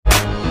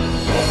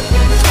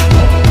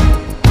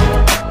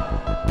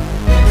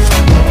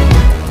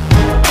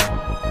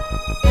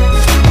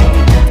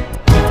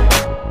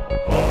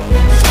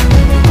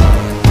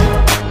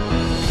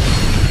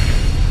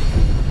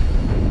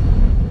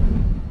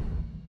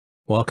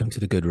Welcome to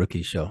the Good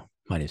Rookie Show.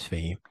 My name is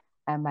Fahim.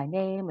 And my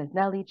name is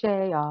Nelly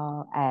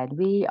JR, and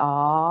we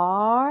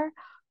are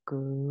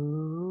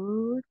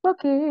good That's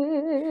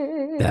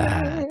looking.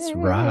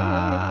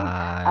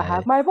 I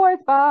have right. my voice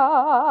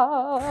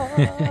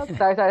back.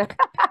 Sorry.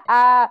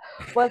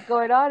 What's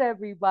going on,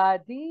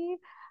 everybody?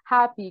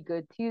 Happy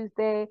Good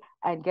Tuesday.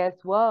 And guess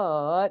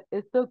what?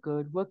 It's the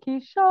Good Rookie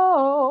Yep,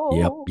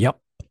 Show. yep.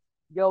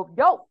 Yo,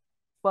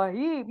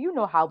 Fahim, you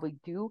know how we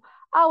do.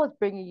 I was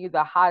bringing you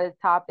the hottest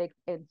topics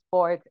in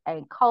sports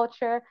and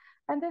culture.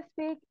 And this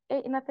week,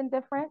 ain't nothing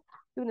different.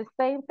 Doing the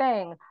same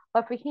thing.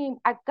 But Fahim,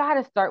 I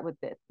gotta start with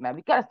this, man.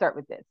 We gotta start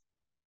with this.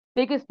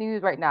 Biggest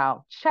news right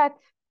now. Chet.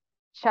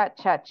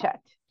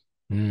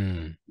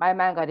 Mm. My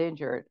man got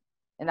injured,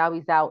 and now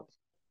he's out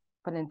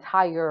for an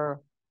entire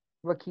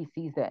rookie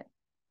season.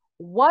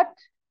 What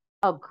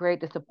a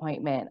great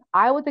disappointment.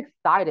 I was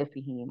excited for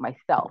him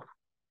myself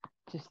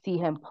to see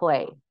him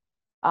play.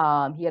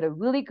 He had a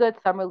really good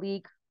summer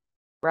league,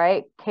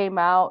 right? Came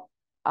out,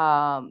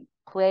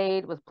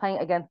 was playing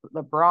against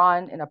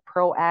LeBron in a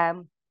pro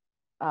am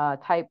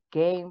type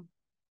game.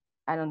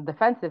 And on the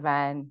defensive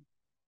end,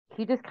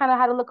 he just kind of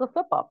had a look of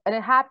slip up. And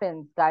it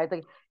happens, guys.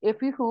 Like if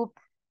you hooped,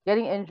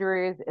 getting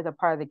injuries is a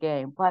part of the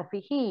game. But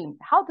Fahim,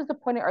 how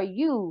disappointed are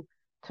you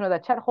to know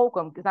that Chet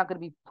Holcomb is not going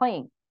to be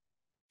playing?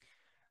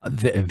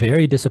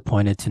 Very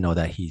disappointed to know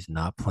that he's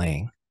not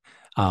playing.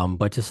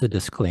 But just a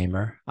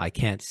disclaimer, I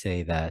can't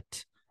say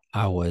that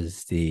I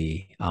was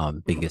the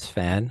biggest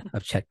fan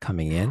of Chet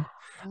coming in. Uh,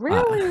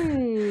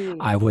 Really?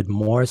 I would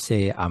more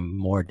say I'm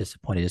more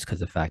disappointed just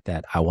because of the fact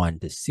that I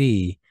wanted to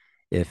see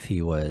if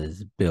he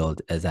was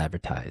billed as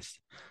advertised.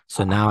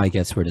 So now I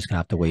guess we're just gonna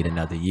have to wait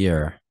another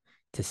year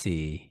to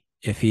see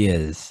if he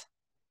is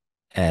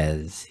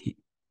as he,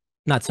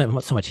 not so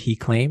much he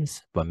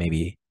claims, but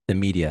maybe the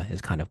media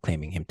is kind of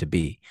claiming him to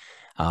be.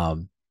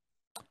 Um,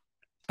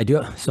 I do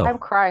I'm so.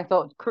 crying.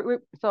 So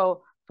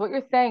what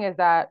you're saying is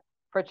that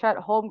for Chet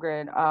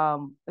Holmgren,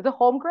 is it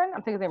Holmgren?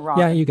 I'm saying his name wrong.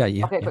 Yeah, you got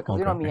yeah, Okay, yeah, good, because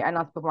you know Holmgren, me, right? I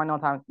know before my own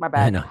time. My Yeah,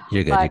 bad. no,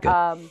 you're good, you're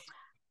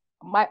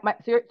But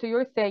good. so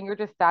you're saying you're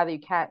just sad that you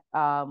can't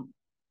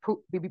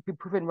be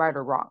proven right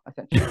or wrong,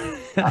 essentially.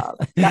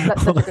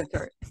 That's your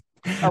concern.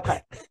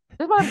 Okay,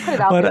 just want to put it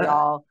out but there,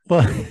 y'all.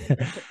 but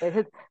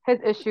His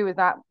issue is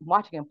not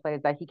watching him play;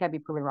 is that he can't be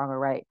proven wrong or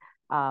right.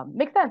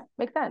 Makes sense.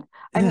 Makes sense.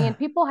 I mean, yeah.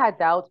 people had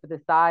doubts with his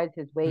size,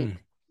 his weight.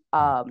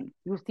 Mm. Mm.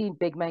 You've seen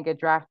big men get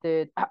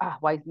drafted,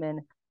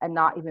 Wiseman, and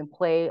not even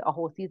play a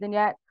whole season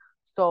yet.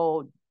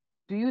 So,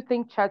 do you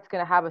think Chet's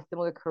gonna have a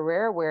similar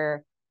career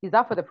where he's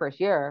out for the first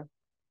year?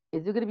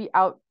 Is he gonna be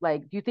out?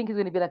 Like, do you think he's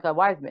gonna be like a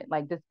Wiseman,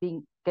 like just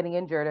being getting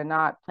injured and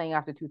not playing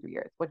after 2 3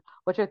 years?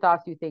 What's your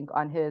thoughts? Do you think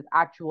on his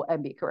actual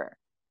NBA career?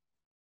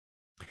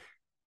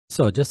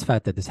 So just the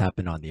fact that this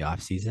happened on the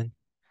off season,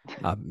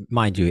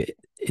 mind you,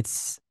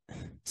 it's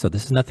so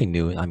this is nothing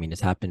new. I mean,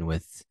 it's happened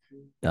with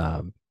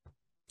um,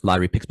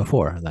 lottery picks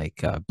before,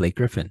 like Blake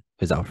Griffin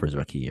is out for his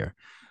rookie year.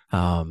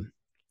 Um,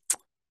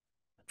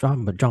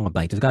 drawing a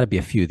blank. There's got to be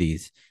a few of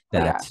these Oh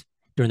yeah. that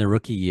during the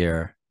rookie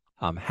year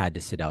had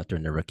to sit out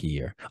during the rookie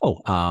year.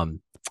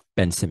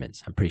 Ben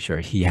Simmons. I'm pretty sure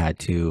he had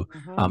to.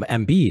 Mm-hmm.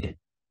 Embiid.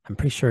 I'm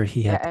pretty sure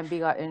he Yeah, had. MB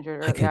got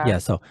injured. I could Yeah. yeah.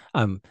 So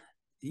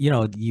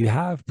you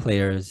have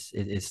players.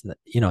 It's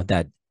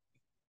that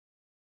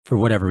for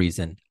whatever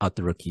reason out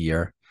the rookie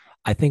year.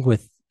 I think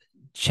with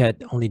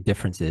Chet, only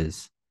difference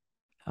is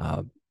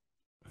uh,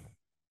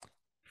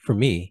 for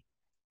me,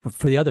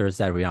 for the others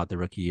that were out the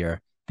rookie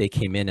year, they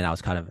came in and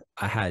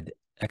I had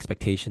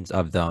expectations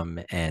of them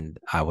and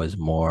I was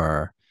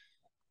more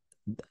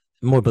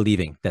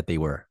believing that they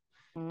were.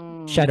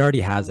 Chet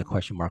already has a Mm-hmm.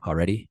 question mark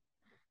already.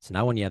 So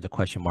now when you have the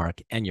question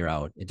mark and you're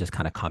out, it just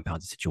kind of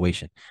compounds the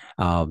situation.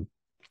 Um,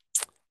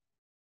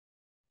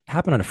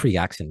 Happened on a free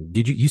accident.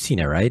 Did you seen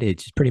it, right?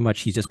 It's just pretty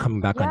much he's just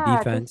coming back on Yeah,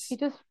 just defense. he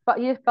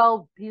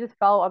just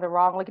fell on the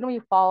wrong, like when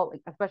you fall,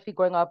 like, especially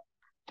going up,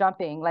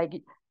 jumping, like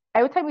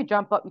every time you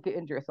jump up, you could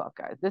injure yourself,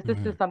 guys. This is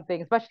Mhm.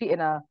 something, especially in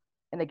a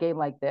game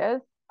like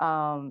this.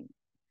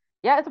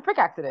 Yeah, it's a freak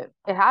accident.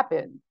 It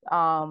happens.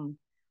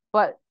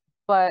 But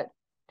but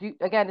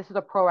again, this is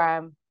a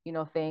pro-am,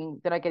 thing.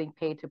 They're not getting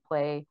paid to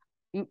play.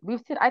 We've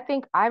seen. I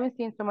think I haven't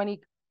seen so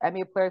many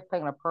NBA players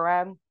playing on a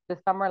pro-am this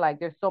summer. Like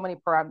there's so many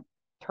pro-am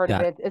That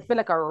tournaments. It's been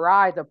like a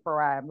rise of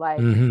pro-am. Like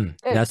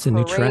it's that's a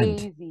new trend.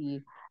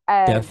 crazy,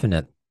 and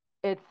Definite.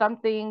 it's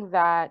something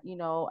that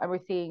and we're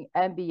seeing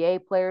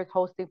NBA players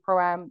hosting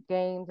pro-am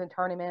games and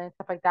tournaments,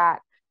 stuff like that.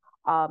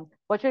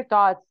 What's your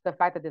thoughts? The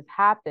fact that this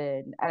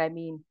happened, and I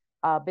mean,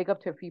 big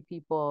up to a few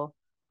people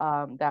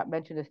that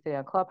mentioned this today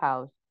on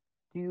Clubhouse.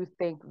 Do you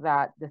think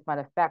that this might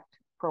affect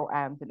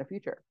pro-ams in the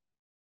future?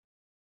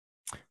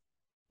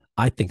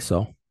 I think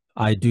so.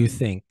 I do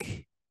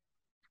think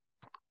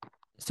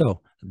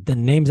so. The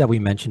names that we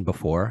mentioned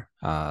before,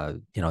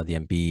 the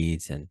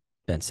Embiids and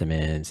Ben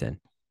Simmons and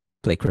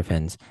Blake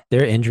Griffins,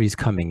 their injuries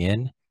coming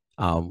in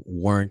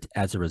weren't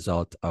as a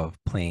result of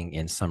playing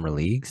in summer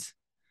leagues,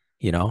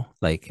 like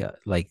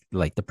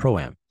the pro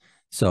am.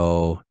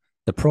 So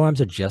the pro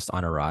ams are just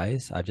on a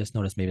rise. I've just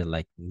noticed maybe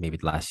the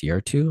last year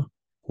or two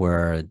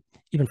where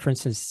even for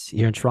instance,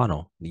 here in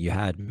Toronto, you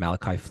had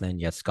Malachi Flynn,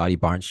 you had Scotty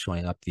Barnes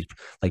showing up. These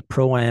like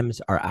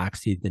pro-ams are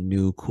actually the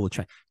new cool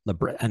trend.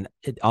 LeBron, and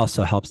it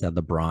also helps that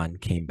LeBron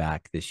came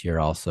back this year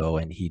also,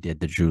 and he did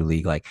the Drew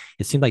League. Like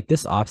it seemed like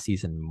this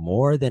offseason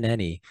more than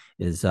any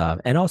is,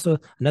 and also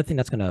another thing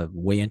that's going to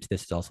weigh into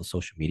this is also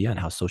social media and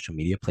how social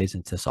media plays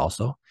into this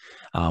also,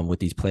 with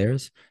these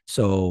players.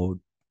 So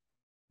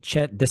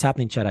Chet, this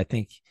happening, Chet, I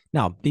think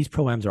now these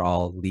programs are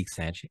all league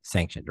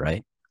sanctioned,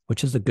 right?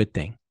 Which is a good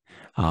thing.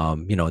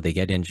 They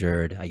get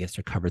injured, I guess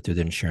they're covered through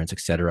the insurance,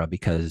 etc.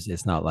 Because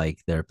it's not like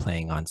they're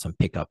playing on some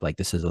pickup. Like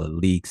this is a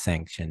league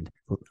sanctioned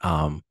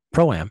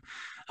pro-am.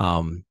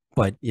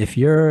 But if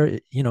you're a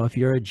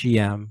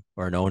GM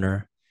or an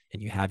owner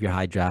and you have your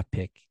high draft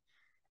pick,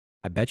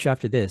 I bet you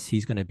after this,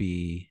 he's going to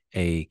be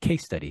a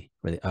case study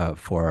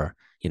for,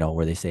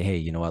 where they say, hey,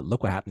 you know what,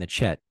 look what happened to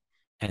Chet.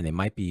 And they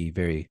might be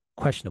very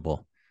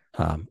questionable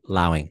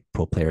allowing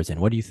pro players in.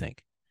 What do you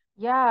think?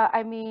 Yeah,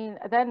 I mean,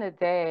 at the end of the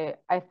day,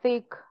 I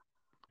think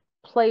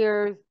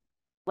players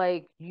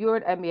like you're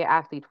an NBA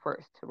athlete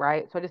first,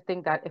 right? So I just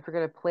think that if you're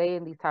gonna play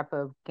in these type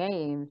of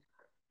games,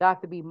 you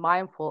have to be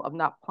mindful of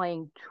not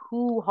playing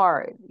too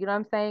hard. You know what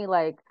I'm saying?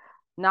 Like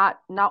not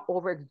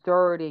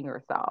overexerting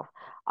yourself.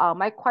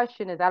 My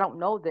question is, I don't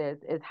know this,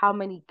 is how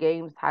many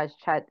games has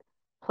Chet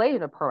played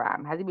in a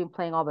program? Has he been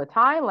playing all the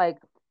time? Like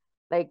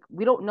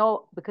we don't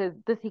know because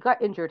this he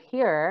got injured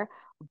here,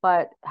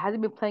 but has he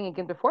been playing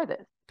again before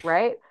this,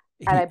 right?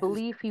 And I He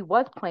believe he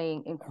was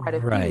playing in quite a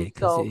right few.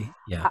 because So he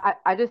yeah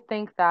I just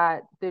think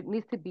that there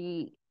needs to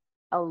be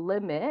a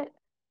limit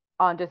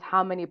on just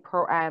how many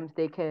programs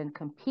they can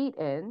compete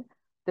in,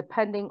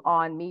 depending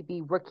on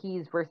maybe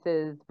rookies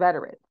versus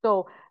veterans.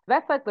 So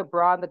that's like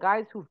LeBron, the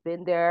guys who've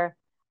been there.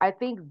 I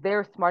think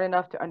they're smart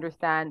enough to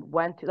understand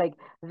when to like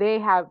they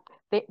have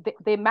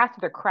they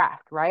master their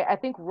craft, right? I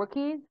think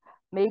rookies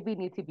maybe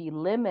need to be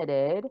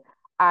limited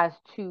as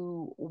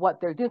to what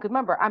they're doing. Because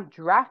remember, I'm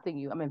drafting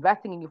you, I'm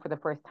investing in you for the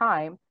first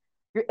time.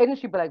 Your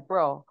industry be like,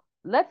 bro,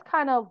 let's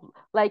kind of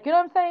like, you know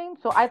what I'm saying?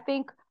 So I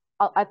think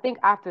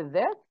after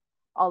this,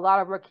 a lot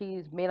of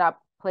rookies may not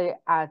play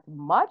as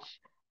much.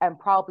 And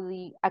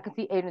probably I can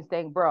see agents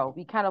saying, bro,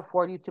 we can't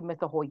afford you to miss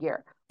a whole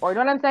year. Or you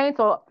know what I'm saying?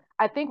 So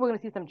I think we're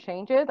gonna see some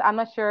changes. I'm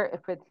not sure if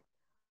it's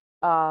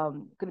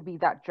gonna be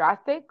that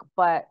drastic,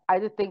 but I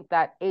just think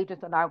that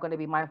agents are now gonna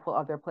be mindful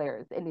of their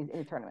players in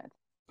these tournaments.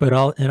 but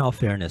all in all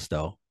fairness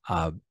though,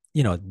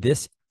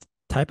 this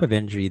type of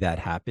injury that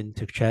happened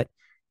to Chet,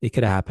 it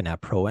could have happened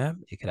at pro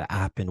am, it could have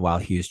happened while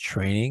he was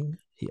training,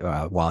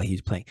 while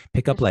he's playing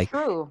pickup. It's Like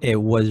true.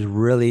 it was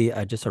really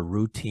just a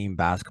routine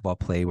basketball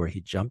play where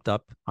he jumped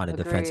up on a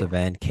Agreed. defensive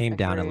end, came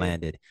down and Agreed.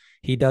 landed.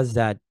 He does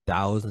that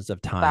thousands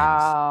of times.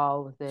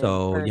 Thousands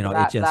So, for the it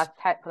last just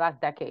for the last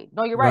decade.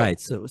 No, you're right. right.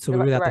 So we You're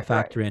right. really You're have to right. You're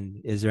right. factor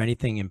in, is there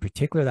anything in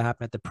particular that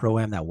happened at the pro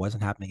am that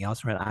wasn't happening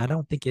elsewhere? I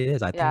don't think it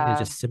is. I think it's Yeah.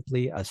 just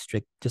simply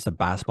just a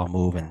basketball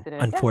move and Accident.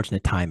 Yeah.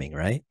 unfortunate timing,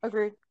 right?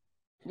 Agreed.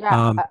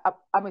 Yeah. Um,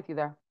 I'm with you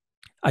there.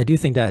 I do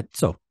think that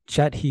so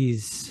Chet,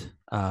 he's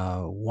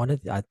one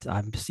of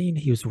I'm seeing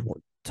he was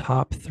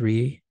top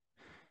three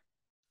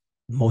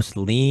most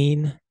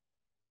lean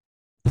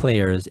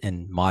players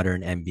in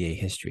modern NBA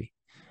history.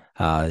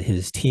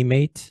 His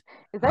teammate,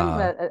 Is that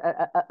even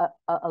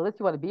uh, a list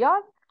you want to be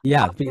on?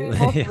 yeah, Top three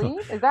most lean?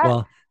 Is that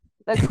well,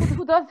 like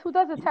who does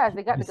the test?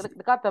 They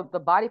got the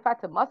body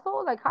fat to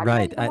muscle. Like how do you know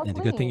right. he's the most And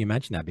the good thing lean? you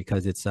mentioned that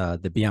because it's the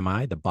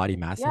BMI, the body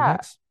mass Yeah.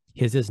 index.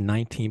 His is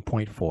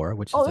 19.4,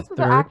 which is Oh, the this is an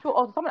third. actual.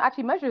 Oh, someone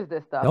actually measures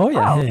this stuff. Oh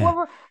yeah, Oh,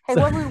 yeah. hey,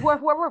 So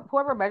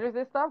whoever measures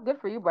this stuff, good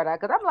for you, brother.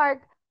 Because I'm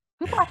like,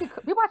 people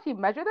actually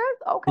measure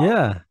this. Okay.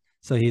 yeah.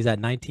 So he's at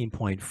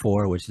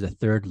 19.4, which is the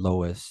third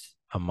lowest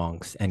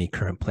amongst any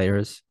current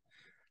players.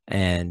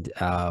 And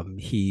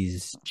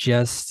he's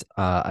just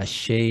a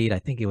shade, I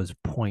think it was zero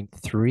point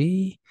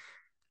 0.3.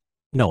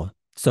 No,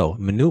 so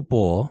Manute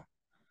Bol,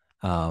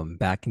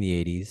 back in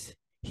the 80s,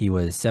 he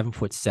was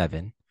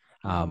 7'7",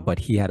 Mm-hmm. but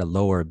he had a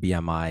lower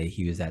BMI.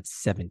 He was at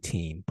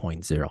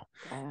 17.0.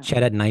 Damn.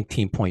 Chet at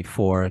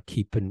 19.4.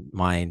 Keep in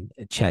mind,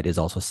 Chet is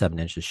also 7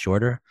 inches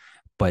shorter,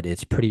 but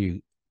it's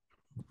pretty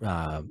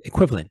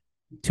equivalent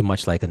to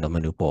much like in the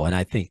Manute Bol. And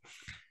I think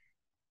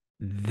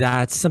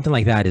that's something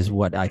like that is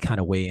what I kind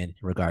of weigh in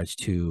regards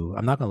to.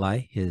 I'm not gonna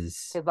lie,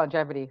 His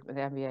longevity with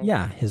the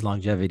NBA. his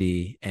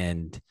longevity,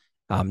 and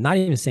not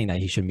even saying that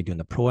he shouldn't be doing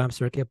the pro am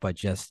circuit, but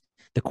just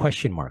the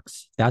question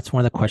marks. That's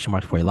one of the question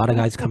marks for a lot of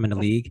guys come in the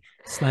league.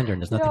 Slender,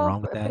 and there's nothing Yo,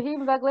 wrong with that.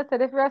 Fahim's like,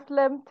 listen, if you're a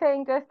slim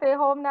thing, just stay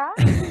home now.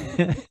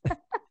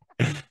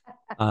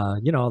 A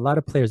lot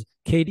of players.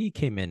 KD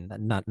came in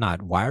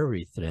not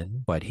wiry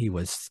thin, but he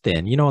was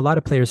thin. A lot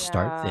of players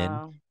start thin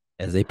Yeah.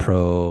 as a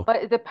pro,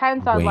 But it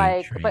depends on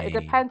weight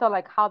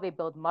train. how they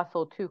build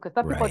muscle too. Because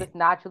some people are Right, just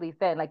naturally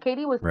thin. Like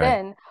KD was right,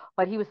 thin,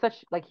 but he was still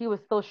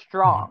mhm,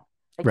 strong.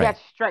 Like he had right,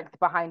 strength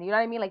behind. You know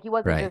what I mean? Like he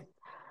wasn't right. just.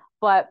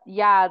 But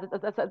yeah,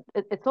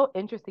 it's so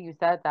interesting you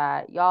said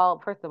that,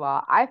 y'all. First of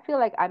all, I feel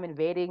like I'm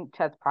invading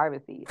Chet's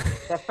privacy.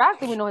 The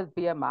fact that we know his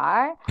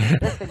BMI.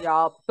 Listen,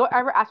 y'all, don't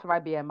ever ask for my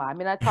BMI. I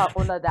mean, I tell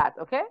Una that,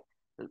 okay?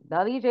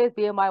 LEJ's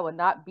BMI will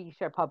not be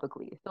shared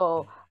publicly.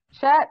 So,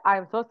 Chet,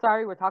 I'm so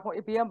sorry. We're talking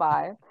about your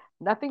BMI.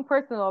 Nothing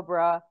personal,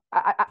 bruh.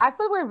 I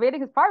feel we're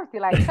invading his privacy.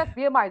 Like, Chet's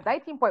BMI is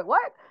 19 point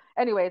what?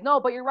 Anyways, no,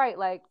 but you're right.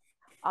 Like,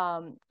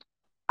 um,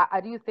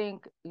 I do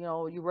think,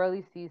 you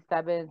rarely see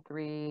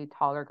 7'3"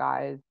 taller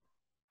guys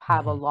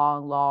have a Mhm.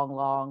 long, long,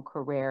 long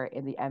career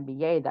in the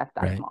NBA that's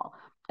that Right. small.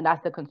 And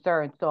that's the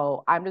concern.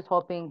 So I'm just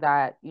hoping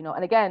that,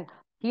 and again,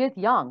 he is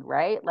young,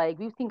 right? Like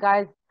I've seen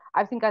guys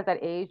that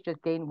age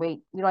just gain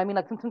weight. You know what I mean?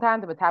 Like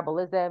sometimes the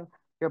metabolism,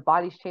 your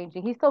body's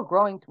changing. He's still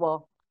growing.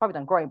 Well, probably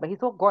not growing, but he's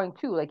still growing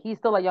too. Like he's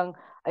still a young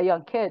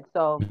kid.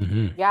 So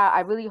Hmm. yeah,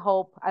 I really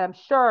hope, and I'm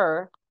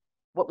sure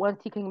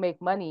once he can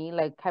make money,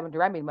 like Kevin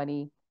Durant made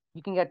money,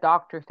 you can get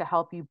doctors to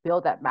help you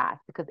build that mass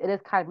because it is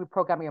kind of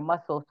reprogramming your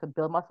muscles to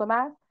build muscle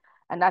mass,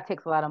 and that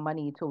takes a lot of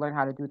money to learn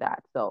how to do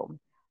that. So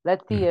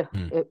let's see if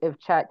Hmm. if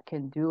Chet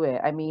can do it.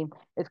 I mean,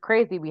 it's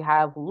crazy. We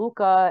have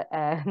Luka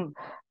and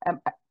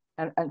and,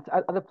 and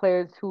other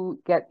players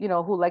who get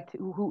who like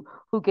to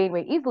who gain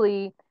weight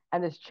easily,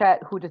 and there's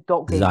Chet who just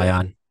don't gain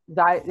weight.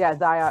 Zion.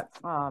 Zion.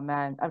 Oh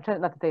man, I'm trying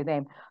not to say his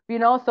name.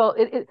 So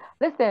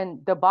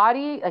listen, the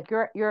body, like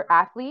you're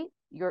athlete,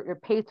 you're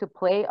paid to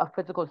play a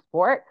physical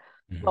sport.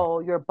 Hmm. So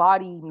your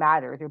body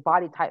matters, your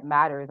body type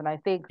matters. And I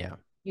think, Yeah.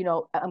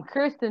 I'm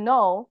curious to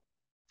know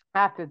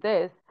after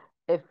this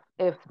if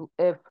if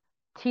if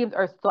teams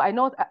are still I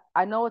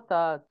know it's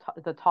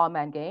a tall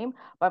man game,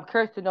 but I'm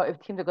curious to know if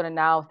teams are going to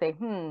now say,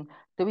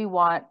 do we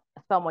want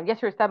someone?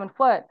 Yes, you're 7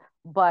 foot,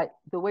 but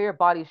the way your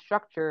body's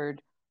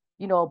structured,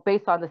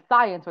 based on the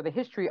science or the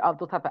history of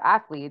those type of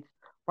athletes,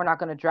 we're not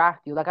going to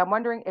draft you. Like I'm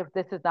wondering if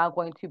this is now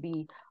going to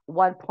be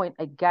 1 point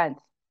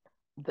against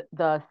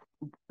the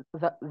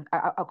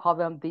I'll call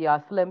them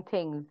the slim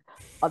things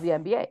of the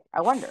NBA.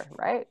 I wonder,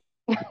 right?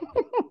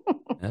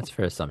 That's a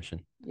fair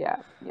assumption. Yeah,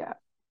 yeah.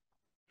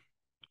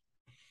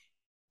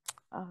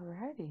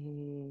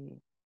 Alrighty.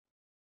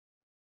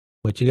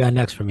 What you got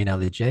next for me now,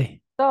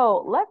 J?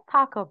 So let's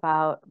talk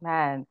about,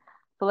 man.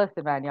 So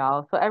listen, man,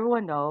 y'all. So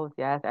everyone knows,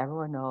 yes,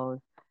 everyone knows,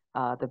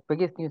 the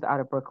biggest news out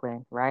of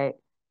Brooklyn, right?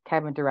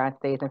 Kevin Durant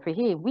stays. And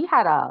Fahim, we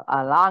had a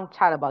long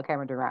chat about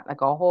Kevin Durant,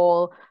 like a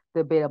whole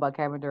debate about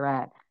Kevin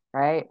Durant,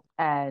 right?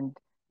 And,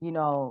 you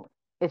know,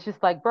 it's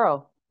just like,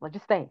 bro, like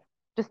just stay.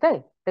 Just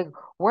stay. Like,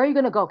 where are you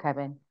gonna go,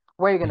 Kevin?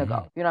 Where are you gonna Hmm.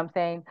 go? You know what I'm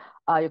saying?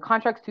 Your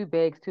contract's too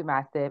big, it's too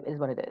massive, is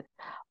what it is.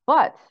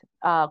 But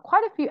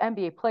quite a few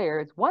NBA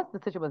players, once the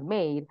decision was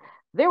made,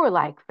 they were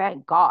like,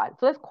 thank God.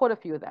 So let's quote a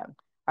few of them.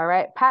 All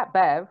right. Pat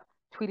Bev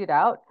tweeted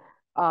out,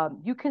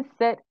 you can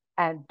sit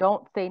and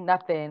don't say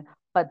nothing,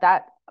 but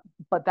that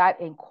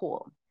ain't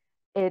cool.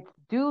 It's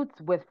dudes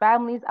with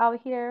families out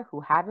here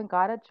who haven't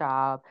got a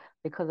job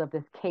because of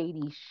this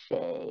Katie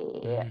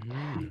shit.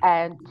 Hmm.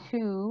 And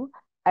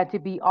to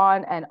be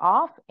on and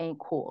off ain't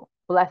cool.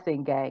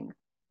 Blessing gang.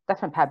 That's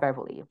from Pat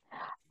Beverly.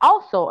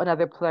 Also,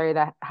 another player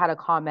that had a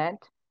comment.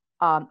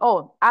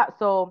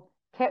 So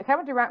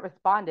Kevin Durant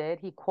responded.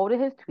 He quoted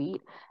his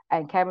tweet,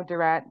 and Kevin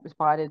Durant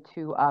responded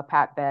to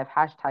Pat Bev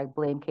hashtag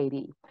blame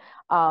KD.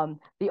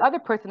 The other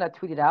person that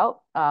tweeted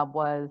out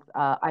was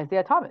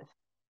Isaiah Thomas.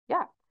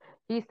 Yeah,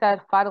 he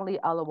said, "Finally,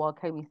 LOL,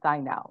 can we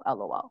sign now?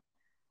 LOL."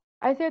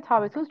 Isaiah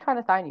Thomas, who's trying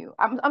to sign you?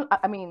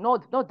 I mean, no,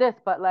 this,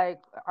 but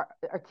like,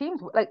 are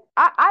teams like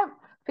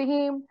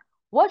Fahim?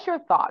 What's your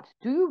thoughts?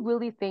 Do you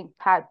really think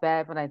Pat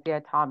Bev and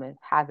Isaiah Thomas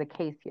has a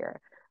case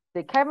here?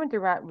 Did Kevin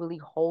Durant really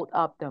hold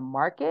up the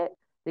market?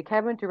 The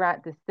Kevin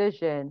Durant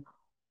decision,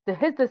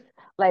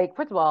 like,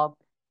 first of all,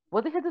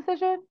 was it his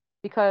decision?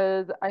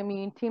 Because I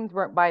mean, teams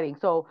weren't biting.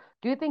 So,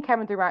 do you think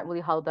Kevin Durant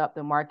really held up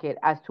the market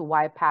as to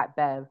why Pat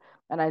Bev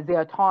and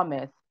Isaiah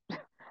Thomas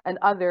and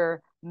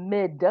other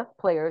mid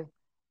players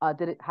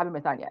haven't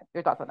been signed yet?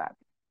 Your thoughts on that?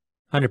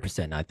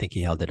 100%. I think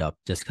he held it up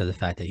just because of the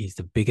fact that he's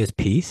the biggest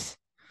piece.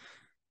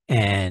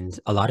 And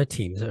a lot of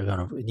teams are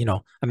going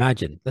to,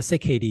 imagine, let's say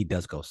KD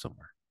does go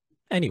somewhere,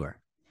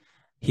 anywhere.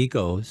 He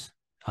goes,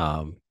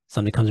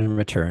 something comes in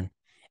return,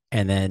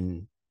 and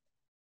then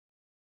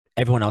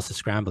everyone else is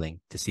scrambling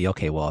to see,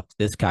 okay, well, if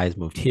this guy's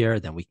moved here,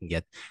 then we can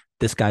get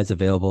this guy's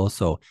available.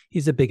 So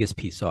he's the biggest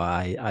piece. So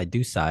I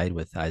do side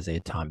with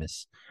Isaiah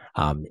Thomas.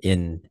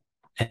 In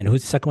and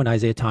who's the second one?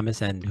 Isaiah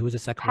Thomas, and who was the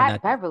second one?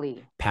 Pat That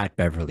Beverly. Pat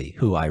Beverly,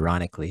 who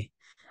ironically,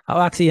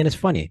 actually, and it's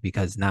funny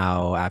because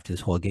now after this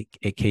whole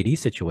KD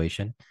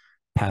situation,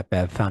 Pat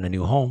Bev found a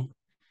new home,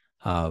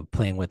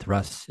 playing with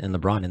Russ and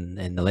LeBron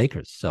in the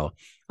Lakers. So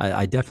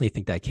I definitely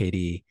think that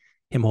KD,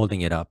 him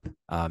holding it up,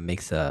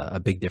 makes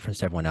a big difference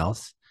to everyone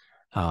else.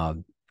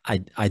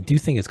 I do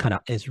think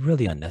it's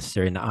really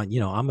unnecessary. And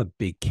I'm a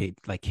big Kate,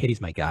 like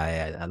Katie's my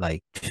guy. I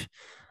like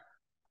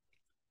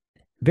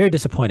very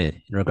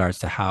disappointed in regards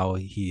to how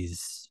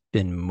he's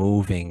been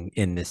moving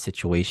in this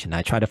situation.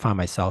 I try to find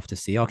myself to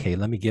see, okay,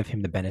 let me give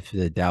him the benefit of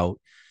the doubt.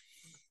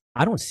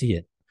 I don't see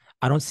it.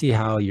 I don't see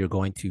how you're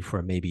going to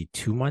for maybe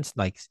 2 months.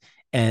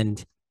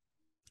 And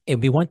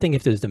it'd be one thing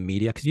if there's the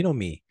media, because you know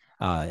me,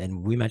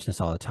 and we mention this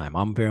all the time.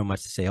 I'm very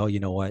much to say, oh, you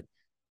know what,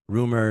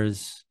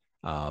 rumors,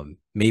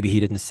 maybe he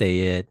didn't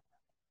say it,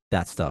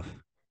 that stuff.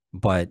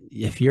 But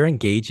if you're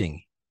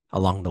engaging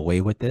along the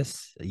way with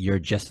this, you're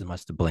just as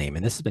much to blame.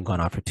 And this has been going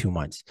on for 2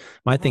 months.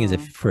 My thing is,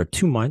 if Mm. for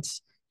 2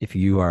 months, if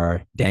you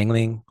are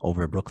dangling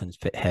over Brooklyn's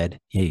head,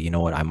 hey, you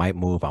know what? I might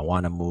move. I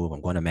want to move.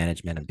 I'm going to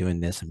management. I'm doing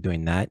this. I'm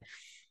doing that.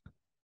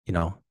 You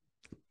know,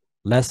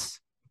 less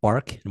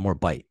bark and more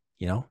bite.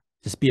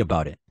 Just be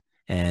about it.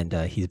 And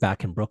he's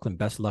back in Brooklyn.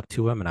 Best of luck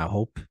to him, and I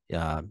hope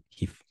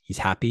he's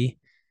happy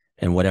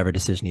in whatever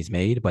decision he's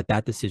made. But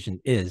that decision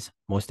is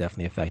most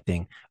definitely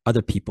affecting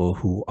other people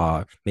who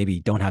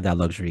maybe don't have that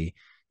luxury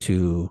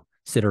to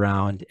sit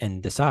around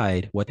and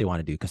decide what they want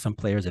to do. Because some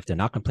players, if they're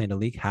not going to play in the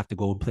league, have to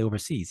go and play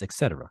overseas,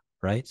 etc.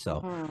 Right? So,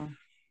 Hmm.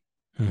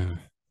 hmm.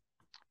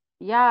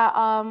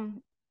 Yeah,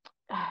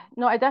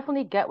 no, I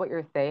definitely get what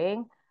you're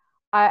saying.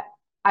 I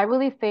I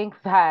really think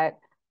that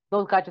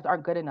those guys just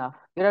aren't good enough.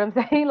 You know what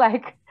I'm saying?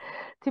 Like,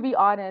 to be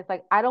honest,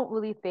 like I don't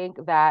really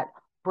think that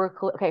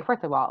Brooklyn. Okay,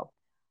 first of all,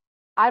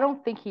 I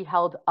don't think he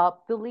held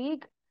up the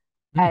league,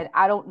 Hmm. and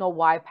I don't know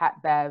why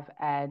Pat Bev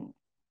and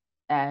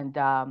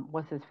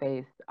what's his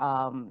face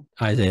Isaiah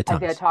Isaiah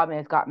Thomas.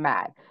 Thomas got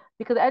mad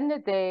because at the end of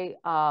the day,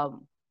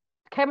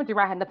 Kevin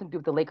Durant had nothing to do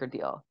with the Laker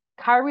deal.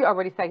 Kyrie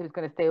already said he was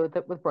going to stay with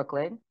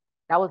Brooklyn.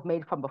 That was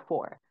made from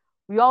before.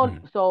 We all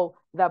Hmm. so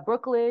that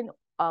Brooklyn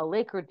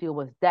Laker deal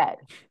was dead.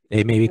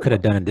 They maybe It could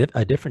have was done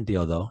a different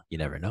deal, though. You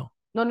never know.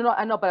 no, no, no.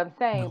 I know, but I'm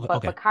saying,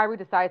 Okay. but Kyrie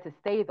decided to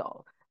stay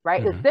though,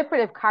 right? It's Hmm.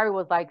 different if Kyrie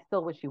was like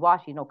still wishy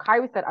washy. No,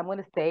 Kyrie said, "I'm going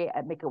to stay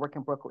and make it work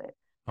in Brooklyn."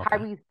 Okay.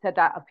 Kyrie said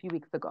that a few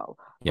weeks ago,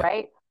 Yeah.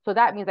 right? So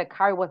that means that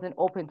Kyrie wasn't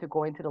open to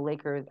going to the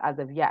Lakers as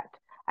of yet.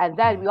 And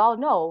then Hmm. we all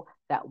know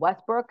that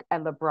Westbrook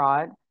and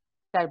LeBron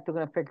said they're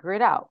going to figure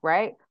it out,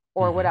 right?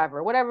 Or Hmm. whatever.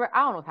 I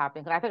don't know what's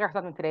happening because I think there's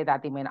something today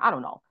that they made. I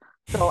don't know.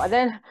 So and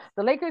then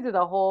the Lakers is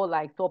a whole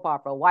like soap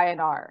opera,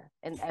 YNR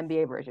in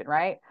NBA version,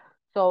 right?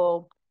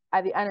 So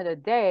at the end of the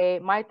day,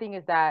 my thing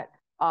is that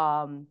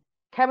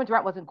Kevin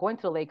Durant wasn't going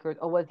to the Lakers,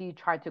 or was he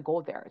trying to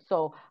go there?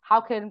 So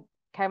how can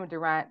Kevin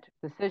Durant's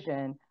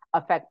decision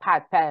affect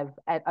Pat Bev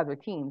and other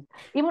teams?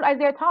 Even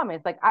Isaiah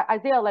Thomas, like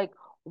Isaiah, like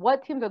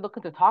what teams are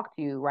looking to talk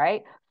to you,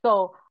 right?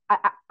 So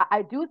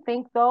I do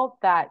think though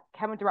that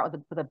Kevin Durant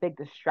was a big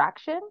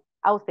distraction.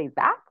 I would say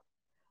that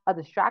a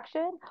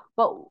distraction.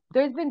 But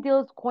there's been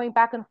deals going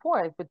back and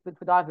forth with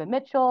Donovan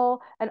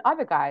Mitchell and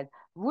other guys.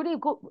 Rudy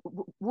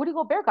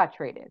Gobert got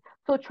traded.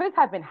 So trades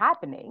have been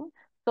happening.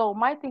 So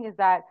my thing is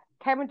that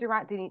Kevin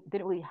Durant didn't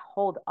really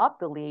hold up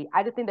the league.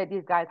 I just think that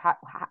these guys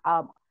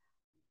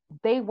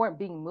they weren't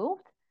being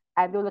moved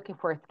and they're looking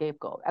for a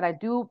scapegoat. And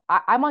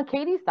I'm on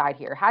KD's side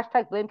here.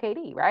 Hashtag blame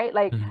KD, right?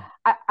 Like Hmm.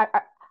 I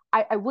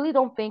I I really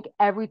don't think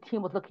every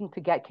team was looking to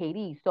get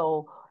KD.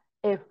 So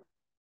if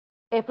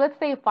if let's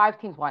say five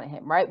teams wanted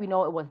him, right? We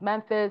know it was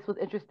Memphis was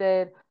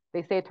interested.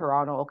 They say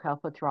Toronto. Okay, I'll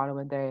put Toronto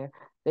in there.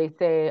 They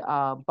say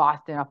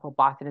Boston. I'll put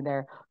Boston in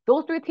there.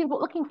 Those three teams were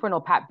looking for no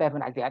Pat Bev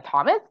and Isaiah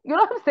Thomas. You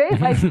know what I'm saying?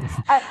 Like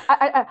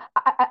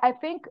I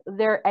think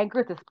their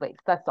anger is displaced.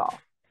 That's all.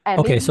 And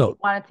Okay, maybe they so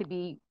wanted to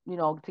be,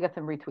 to get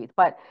some retweets.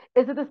 But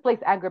is it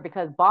displaced anger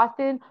because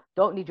Boston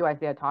don't need your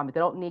Isaiah Thomas? They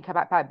don't need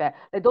Pat Bev.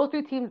 Like those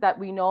three teams that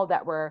we know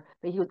that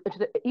he was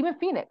interested. Even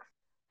Phoenix,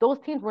 those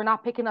teams were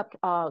not picking up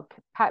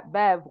Pat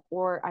Bev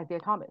or Isaiah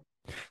Thomas.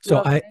 You know so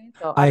what I'm I saying?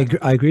 So I I don't agree,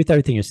 know. I agree with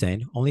everything you're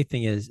saying. Only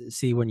thing is,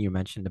 see, when you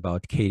mentioned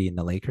about Katie and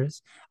the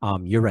Lakers,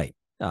 you're right.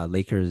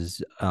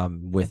 Lakers,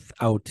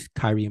 without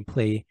Kyrie in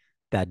play,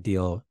 that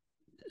deal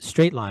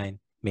straight line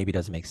maybe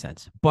doesn't make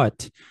sense.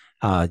 But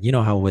you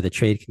know how with a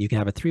trade you can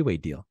have a three-way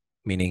deal,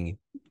 meaning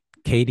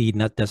KD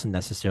doesn't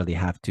necessarily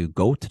have to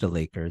go to the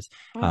Lakers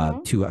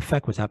Mm-hmm. to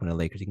affect what's happening to the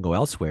Lakers. He can go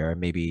elsewhere.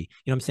 Maybe,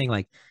 what I'm saying?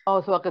 Like,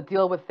 Oh, so like a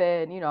deal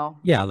within,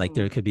 yeah, like Mm.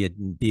 there could be a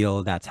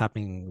deal that's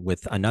happening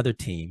with another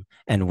team,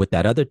 and with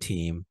that other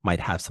team might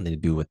have something to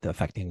do with the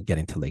affecting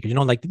getting to Lakers.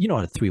 Like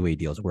how the three-way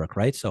deals work,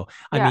 right? So,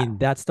 I Yeah. mean,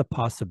 that's the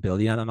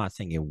possibility. And I'm not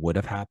saying it would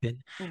have happened,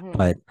 Mm-hmm.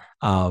 but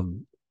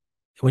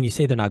when you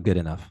say they're not good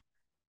enough,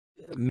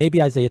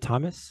 maybe Isaiah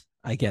Thomas,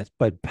 I guess,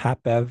 but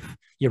Pat Bev,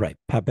 you're right.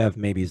 Pat Bev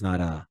maybe is not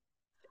a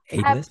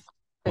Pat list,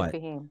 but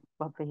Fahim.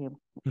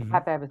 mhm.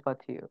 Pat Bev is what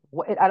to you?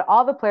 Out of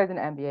all the players in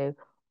the NBA,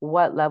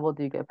 what level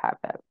do you give Pat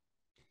Bev?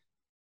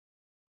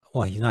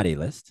 Well, he's not a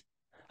list.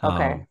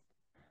 Okay. Um,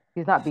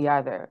 He's not B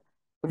either.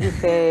 Would you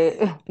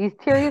say he's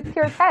tier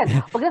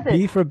 10? Well, listen,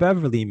 B for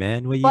Beverly,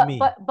 man. What do you but mean?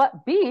 but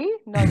but B,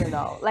 no, no,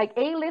 no. Like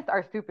A list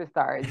are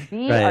superstars.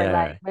 B Right, are right,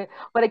 like, right.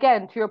 but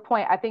again, to your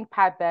point, I think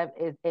Pat Bev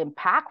is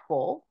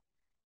impactful.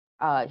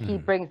 He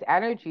Mhm, brings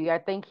energy. I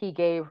think he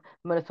gave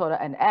Minnesota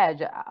an edge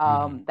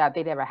mhm, that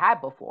they never had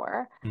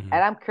before. mhm.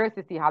 And I'm curious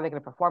to see how they're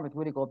going to perform with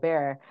Rudy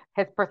Gobert.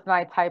 His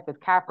personality type is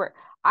Capper.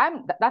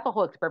 That's a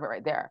whole experiment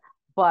right there.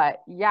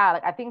 But yeah,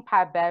 like I think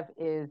Pat Bev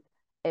is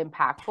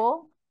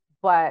impactful,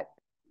 but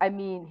I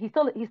mean, he's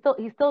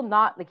still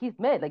not like he's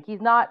mid. Like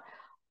he's not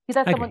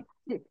I agree.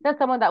 that's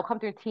someone that will come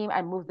to your team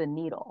and move the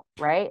needle,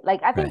 right?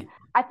 Like Right.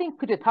 I think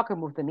PJ Tucker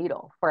moves the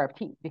needle for a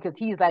team because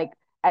he's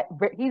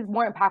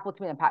more impactful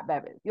to me than Pat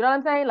Bev is. You know what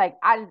I'm saying? Like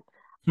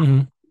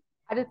Mhm.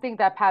 I just think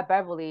that Pat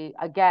Beverly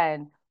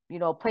again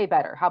play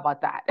better. How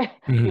about that?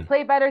 You Mhm.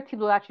 play better, teams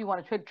will actually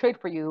want to trade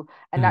for you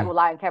and not Mhm.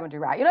 rely on Kevin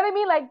Durant. You know what I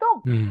mean? Like,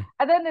 don't. Mhm.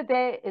 At the end of the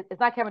day, it's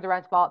not Kevin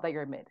Durant's fault that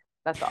you're mid.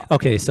 That's all.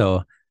 Okay,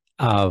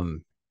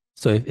 um,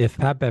 so if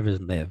Pat Bev is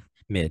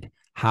mid,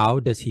 how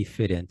does he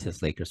fit into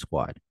this Lakers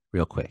squad?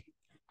 Real quick.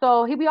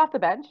 So he'll be off the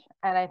bench,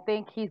 and I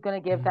think he's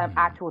going to give them Mm.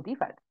 actual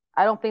defense.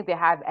 I don't think they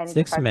have any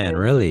Six man, defensive.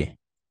 really?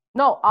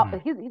 No,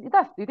 Mm. he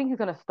does. Do you think he's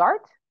going to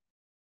start?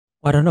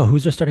 I don't know.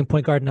 Who's their starting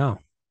point guard now?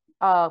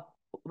 Uh,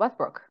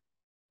 Westbrook.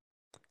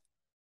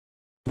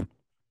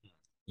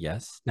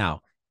 Yes.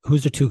 Now,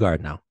 who's their two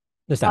guard now?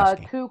 Just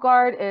asking. Two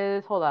guard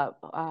is hold up.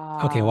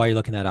 Okay, while you're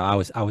looking at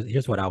it,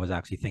 here's what I was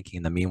actually thinking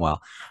in the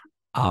meanwhile.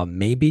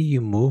 Maybe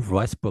you move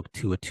Westbrook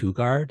to a two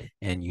guard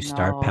and you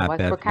start No, Pat Westbrook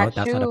Bev. No, can't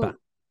that's not a bad. shoot.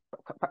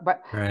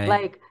 But Right.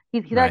 like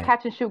he's not a Right.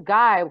 catch and shoot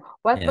guy.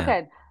 Westbrook Yeah.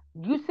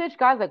 and usage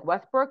guys like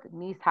Westbrook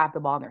needs to have the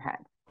ball in their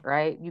hands,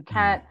 right? You Mm.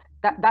 can't.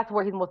 That's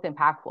where he's most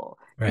impactful.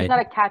 He's Right. not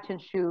a catch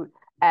and shoot.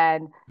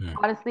 And Mm.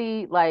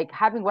 honestly, like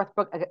having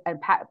Westbrook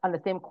and Pat on the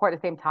same court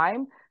at the same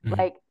time, Mm.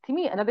 like to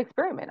me, another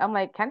experiment. I'm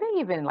like, can they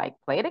even like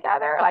play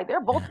together? Like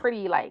they're both Yeah.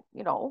 pretty like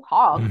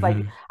hogs. Like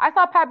Hmm. I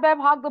saw Pat Bev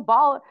hog the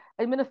ball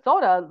in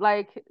Minnesota.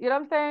 Like you know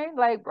what I'm saying?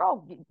 Like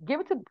bro, give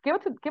it to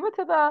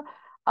the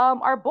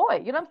our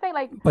boy. You know what I'm saying?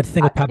 Like But the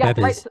thing with Pat yeah,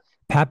 Bev right. is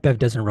Pat Bev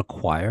doesn't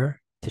require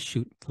to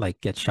shoot,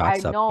 like get I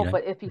shots up, know, you know?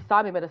 but if you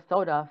saw me in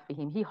Minnesota,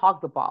 Fahim, he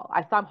hogged the ball.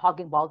 I saw him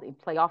hogging balls in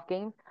playoff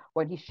games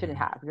when he shouldn't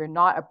Mm. have. You're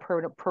not a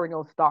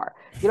perennial star.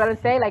 You know what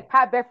I'm saying? Like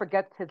Pat Bev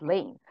forgets his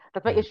lane.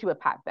 That's my Mm. issue with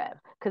Pat Bev.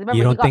 Because You remember,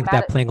 he don't got think mad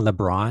that at. playing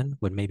LeBron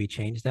would maybe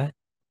change that?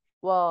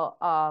 Well,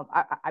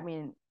 I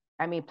mean,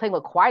 playing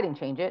with Kawhi didn't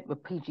change it.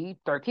 With PG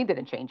 13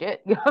 didn't change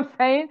it. You know what I'm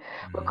saying?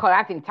 With Mm. Karl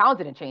Anthony Towns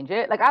didn't change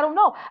it. Like I don't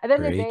know. At the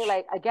end of the day, Preach.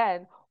 like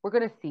again, we're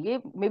gonna see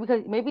it. Maybe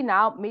because maybe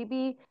now,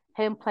 maybe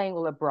him playing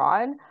with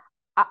LeBron.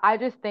 I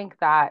just think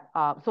that.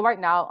 So right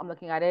now, I'm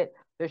looking at it.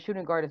 Their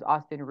shooting guard is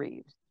Austin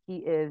Reeves. He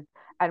is,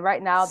 and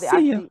right now they See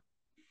ya. actually,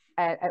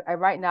 and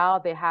right now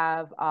they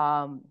have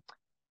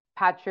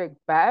Patrick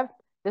Bev.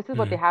 This is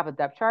what they Mm. have a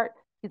depth chart.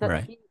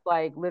 Right. He's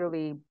like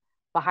literally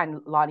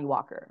behind Lonnie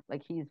Walker.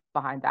 Like he's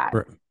behind that.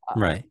 R- Uh,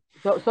 Right.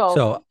 so so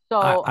So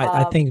I, so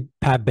I I think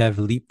Pat Bev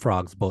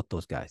leapfrogs both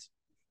those guys.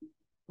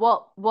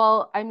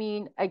 well, I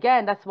mean,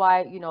 again, that's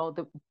why,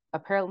 the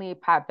apparently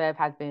Pat Bev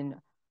has been,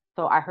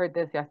 so I heard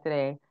this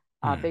yesterday.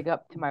 Mm. Big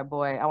up to my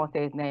boy. I won't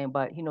say his name,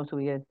 but he knows who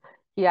he is.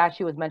 He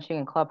actually was mentioning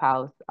in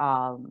Clubhouse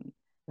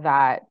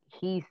that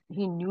he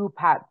knew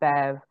Pat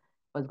Bev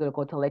was going to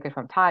go to Lakers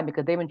from time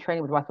because they've been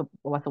training with Russell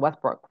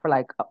Westbrook for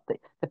like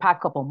the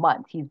past couple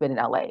months. He's been in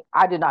LA.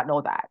 I did not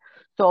know that.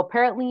 So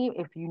apparently,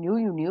 if you knew,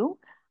 you knew.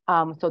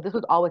 So this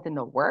was always in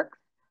the works.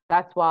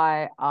 That's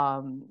why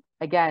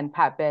again,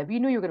 Pat Bev, you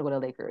knew you were gonna go to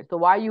Lakers. So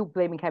why are you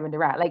blaming Kevin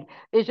Durant? Like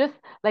it's just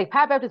like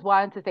Pat Bev just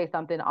wanted to say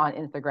something on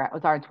Instagram, or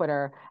sorry, on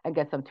Twitter, and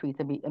get some tweets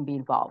and be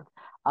involved.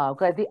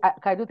 Because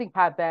I do think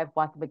Pat Bev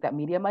wants to make that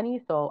media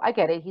money. So I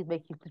get it. He's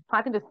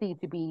planting the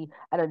seed to be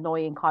an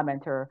annoying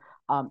commenter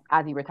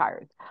as he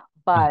retires. Mm.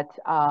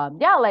 But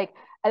yeah, like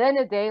at the end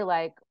of the day,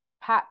 like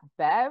Pat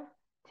Bev,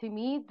 to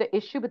me, the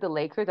issue with the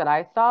Lakers that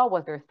I saw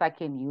was their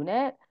second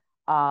unit.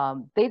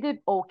 They did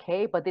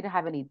okay, but they didn't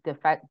have any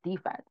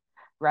defense,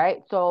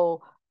 right?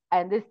 So,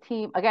 and this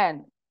team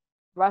again,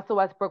 Russell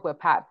Westbrook with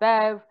Pat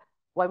Bev.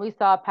 When we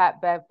saw Pat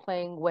Bev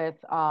playing with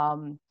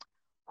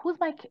who's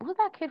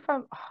that kid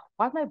from?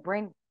 Why's my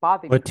brain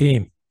bothering me? What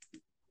team?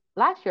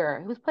 Last year,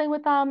 he was playing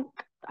with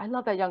I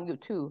love that young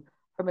dude too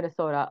from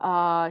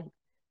Minnesota.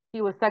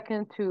 He was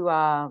second to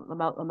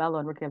LaMelo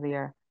and Rookie of the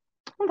Year.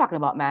 I'm talking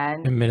about,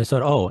 man. In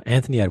Minnesota. Oh,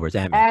 Anthony Edwards,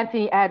 Ant-Man.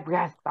 Anthony Edwards.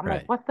 Yes. I'm like,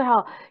 Right. what the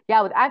hell?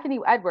 Yeah, with Anthony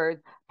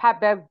Edwards,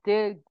 Pat Bev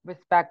did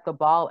respect the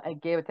ball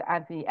and gave it to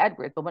Anthony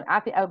Edwards. But when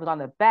Anthony Edwards was on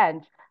the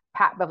bench,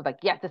 Pat Bev was like,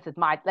 yes, this is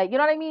my, like, you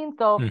know what I mean?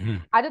 So Hmm.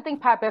 I just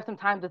think Pat Bev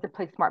sometimes doesn't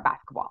play smart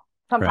basketball.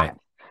 Right. Sometimes.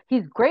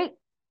 He's great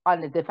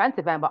on the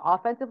defensive end, but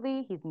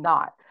offensively, he's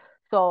not.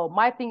 So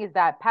my thing is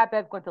that Pat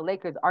Bev going to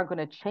Lakers aren't going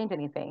to change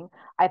anything.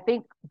 I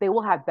think they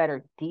will have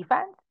better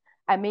defense,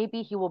 and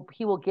maybe he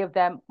will give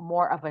them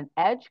more of an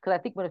edge because I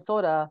think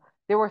Minnesota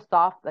they were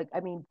soft. Like, I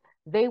mean,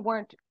 they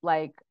weren't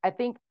like, I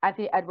think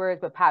Anthony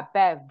Edwards with Pat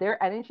Bev,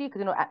 their energy,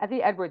 because,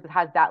 Anthony Edwards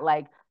has that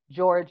like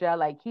Georgia,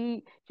 like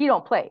he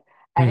don't play.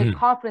 And his Hmm.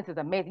 confidence is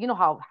amazing. You know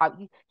how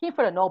he in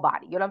front of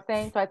nobody. You know what I'm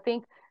saying? So I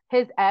think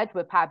his edge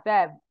with Pat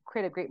Bev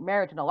created a great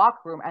marriage in the locker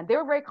room, and they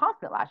were very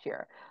confident last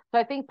year. So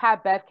I think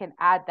Pat Bev can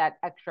add that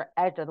extra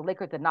edge that the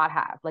Lakers did not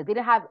have. Like they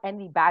didn't have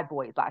any bad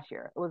boys last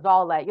year. It was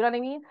all like, you know what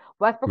I mean?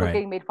 Westbrook was Right.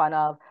 getting made fun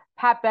of.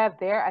 Pat Bev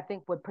there, I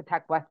think, would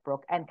protect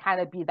Westbrook and kind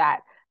of be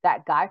that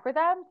guy for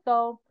them.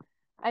 So,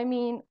 I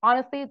mean,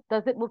 honestly,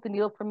 does it move the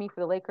needle for me for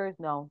the Lakers?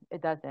 No,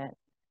 it doesn't.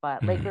 But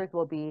Hmm. Lakers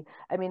will be.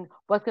 I mean,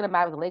 what's going to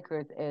matter with the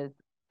Lakers is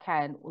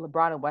can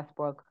LeBron and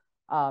Westbrook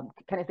can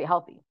they stay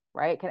healthy,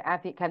 right?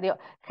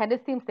 Can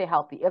this team stay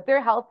healthy? If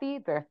they're healthy,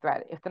 they're a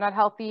threat. If they're not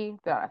healthy,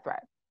 they're not a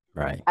threat.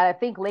 Right. And I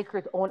think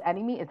Lakers' own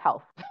enemy is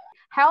health,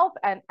 health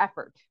and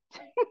effort.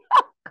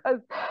 Because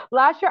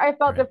last year I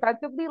felt Right.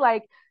 defensively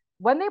like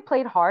when they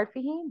played hard for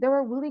him, they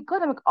were really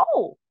good. I'm like,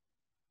 oh,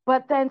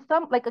 But then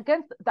some, like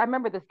against, I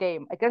remember this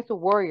game against the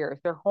Warriors,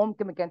 their home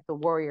game against the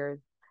Warriors.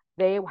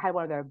 They had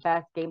one of their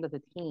best games as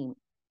a team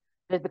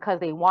just because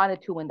they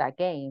wanted to win that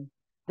game.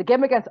 The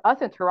game against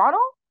us in Toronto,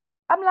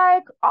 I'm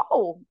like,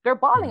 oh, they're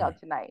balling Mhm. out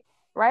tonight,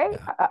 right?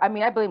 Yeah. I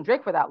mean, I blame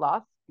Drake for that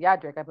loss. Yeah,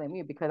 Drake, I blame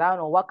you because I don't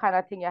know what kind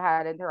of thing you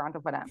had in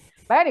Toronto for them.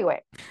 But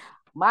anyway,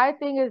 my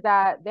thing is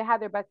that they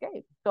had their best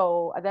game.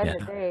 So at the end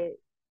of the Yeah. day,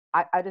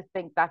 I just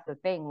think that's the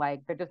thing.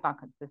 Like they're just not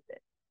consistent.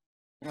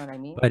 You know what I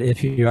mean? But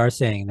if you are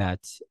saying that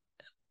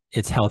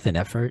it's health and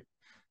effort,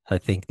 I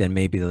think then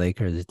maybe the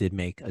Lakers did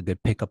make a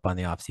good pickup on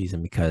the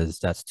offseason because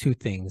that's two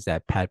things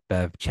that Pat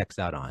Bev checks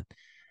out on.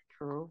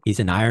 True. He's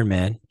an Iron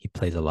Man. He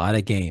plays a lot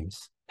of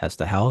games. Has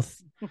the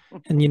health,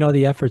 and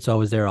the effort's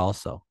always there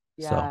also.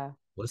 So Yeah.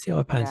 we'll see how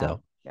it pans Yeah.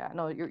 out. Yeah.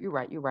 No, you're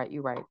right. You're right.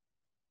 You're right.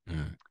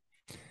 Mm.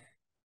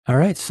 All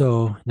right.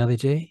 So Nelly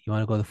J, you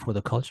want to go for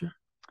the culture?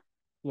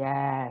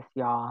 Yes,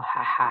 y'all.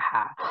 Ha ha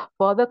ha.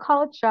 For the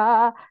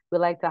culture, we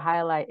like to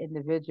highlight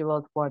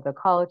individuals for the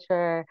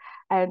culture.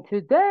 And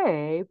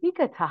today we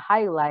get to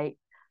highlight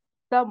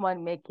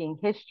someone making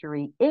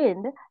history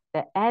in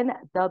the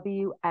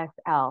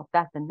NWSL.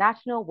 That's the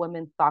National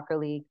Women's Soccer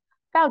League,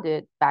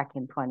 founded back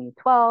in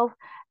 2012.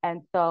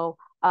 And so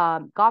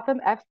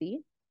Gotham FC,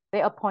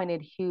 they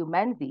appointed Hugh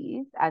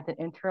Menzies as an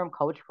interim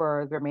coach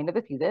for the remainder of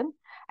the season.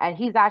 And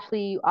he's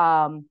actually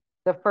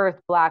the first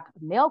Black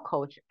male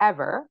coach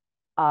ever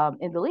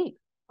in the league.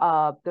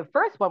 The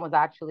first one was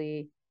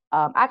actually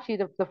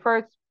the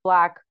first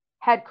Black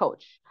head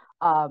coach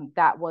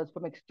that was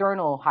from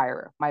external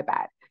hire. My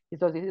bad.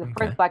 So he's the Okay.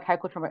 first Black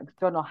head coach from an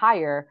external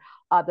hire.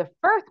 The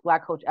first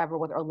Black coach ever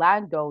was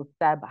Orlando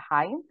Seb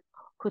Hines,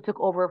 who took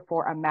over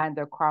for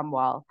Amanda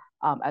Cromwell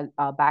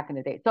back in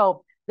the day.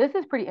 So this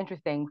is pretty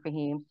interesting,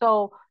 Fahim.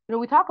 So,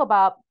 we talk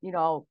about,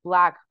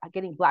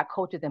 getting Black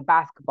coaches in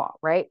basketball,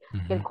 right?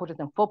 Getting Hmm. coaches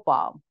in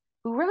football.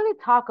 We really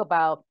talk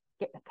about,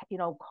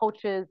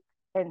 coaches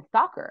in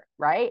soccer,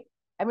 right?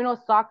 And we know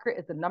soccer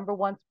is the number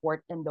one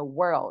sport in the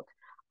world.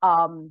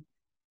 Um,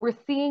 we're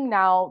seeing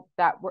now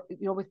that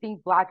we're seeing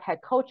Black head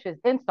coaches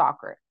in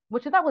soccer,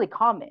 which is not really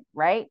common,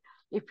 right?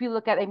 If you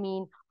look at, I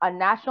mean, on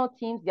national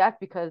teams, yes,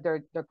 because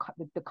they're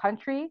the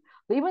country,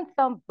 but even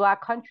some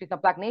Black countries, some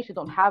Black nations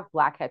don't have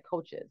Black head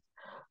coaches.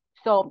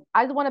 So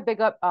I just want to big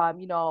up,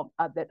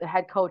 the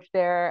head coach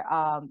there,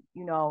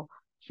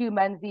 Hugh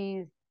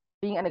Menzies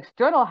being an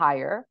external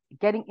hire,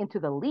 getting into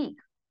the league,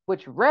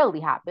 which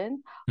rarely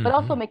happens, but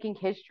also Hmm. making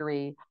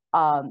history.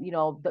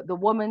 The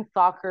women's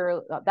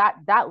soccer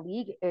that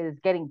league is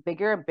getting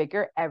bigger and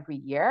bigger every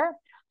year.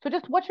 So,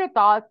 just what's your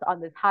thoughts on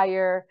this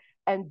hire?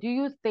 And do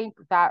you think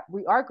that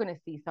we are going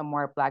to see some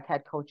more Black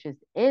head coaches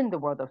in the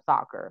world of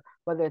soccer,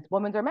 whether it's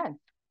women's or men's?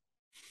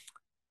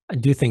 I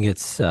do think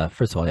it's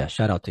first of all, yeah,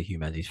 shout out to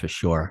Humanities for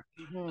sure.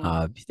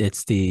 Mm-hmm.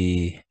 It's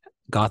the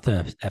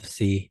Gotham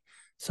FC,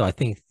 so I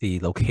think the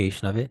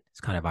location of it is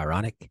kind of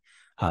ironic.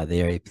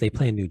 They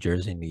play in New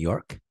Jersey and New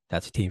York.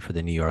 That's a team for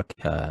the New York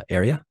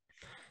area.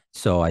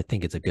 So I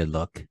think it's a good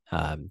look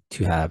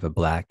to have a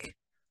Black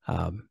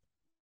um,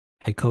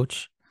 head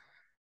coach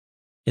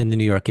in the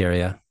New York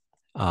area.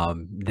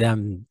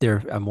 They're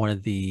one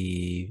of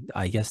the,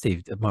 I guess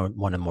they've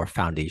one of the more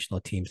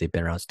foundational teams. They've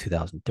been around since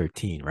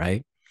 2013,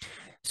 right?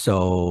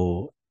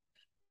 So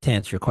to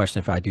answer your question,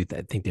 if I do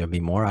think there'll be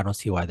more, I don't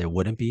see why there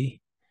wouldn't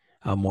be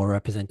more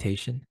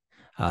representation.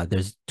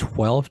 There's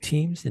 12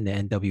 teams in the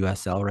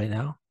NWSL right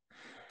now,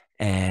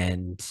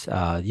 and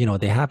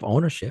they have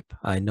ownership.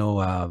 I know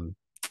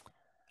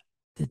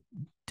I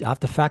have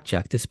to fact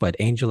check this, but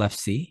Angel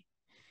FC,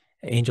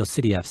 Angel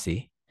City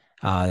FC.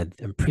 I'm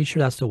pretty sure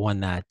that's the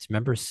one that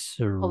remember Olympus.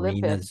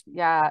 Serena's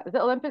Yeah. Is it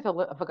Olympus? I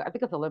forgot. I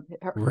think it's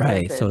right.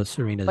 Olympus. So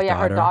Serena's But yeah,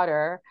 her daughter,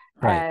 daughter.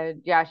 right.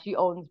 And yeah, she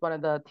owns one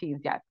of the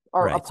teams. Yes.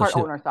 Or a Right. So part she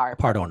owner. Sorry, a part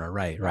part owner. owner.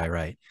 Right. Yeah. Right.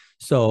 Right.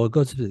 So it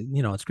goes to,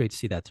 it's great to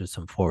see that there's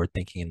some forward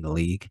thinking in the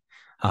league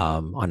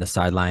on the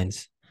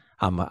sidelines.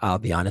 I'll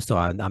be honest though,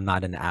 I'm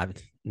not an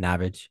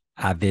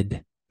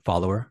avid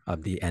follower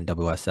of the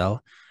NWSL.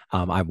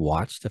 I've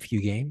watched a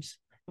few games.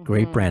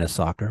 Great Mm-hmm. brand of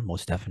soccer,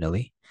 most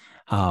definitely.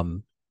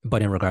 Um,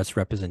 but in regards to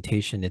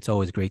representation, it's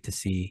always great to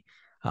see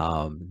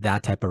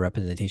that type of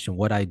representation.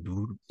 What I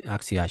do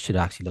actually, I should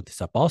actually look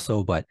this up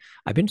also, but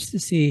I've been interested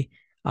to see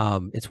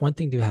it's one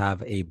thing to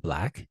have a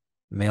Black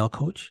male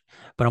coach,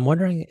 but I'm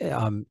wondering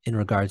in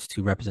regards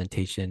to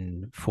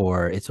representation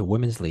for it's a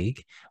women's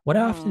league. What I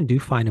Mm-hmm. often do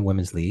find in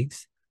women's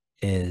leagues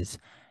is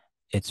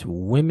it's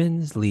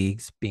women's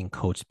leagues being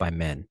coached by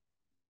men.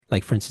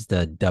 Like for instance,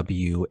 the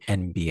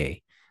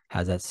WNBA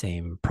has that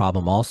same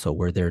problem also,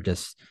 where they're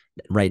just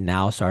right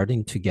now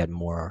starting to get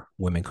more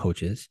women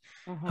coaches.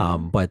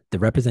 Mm-hmm. But the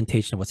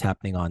representation of what's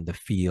happening on the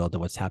field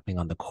and what's happening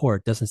on the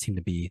court doesn't seem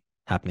to be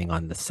happening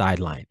on the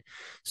sideline.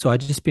 So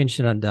I'd just be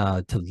interested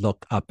to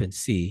look up and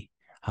see,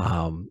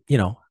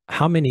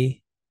 how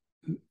many,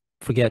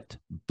 forget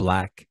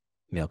Black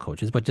male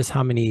coaches, but just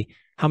how many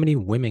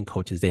women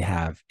coaches they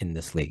have in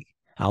this league.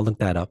 I'll look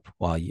that up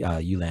while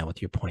you land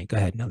with your point. Go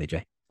ahead, Nelly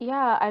J.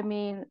 Yeah. I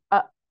mean,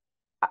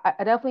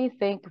 I definitely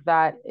think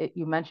that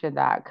you mentioned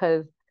that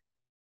because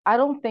I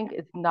don't think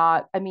it's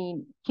not. I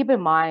mean, keep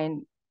in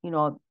mind,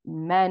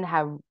 men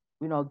have,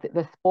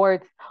 the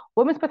sports,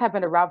 women's sports have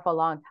been around for a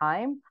long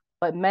time,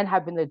 but men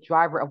have been the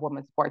driver of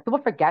women's sports. People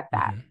forget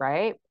that, Hmm.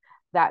 right?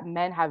 That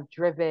men have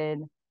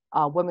driven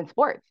women's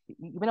sports.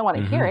 You may not want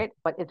to hear Hmm. it,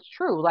 but it's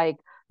true. Like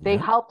they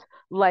Yeah. helped,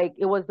 like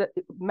it was the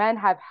men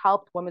have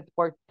helped women's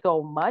sports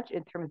so much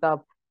in terms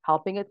of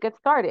helping it get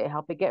started,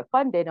 helping it get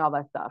funded, and all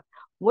that stuff.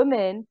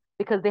 Women,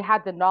 because they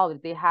had the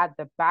knowledge, they had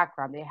the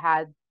background, they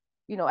had,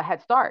 a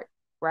head start,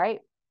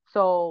 right?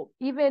 So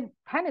even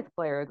tennis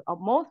players,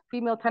 most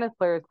female tennis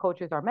players,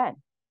 coaches are men.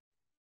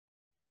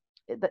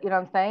 You know what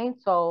I'm saying?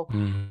 So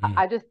Hmm.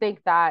 I just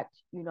think that,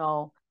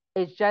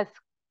 it's just,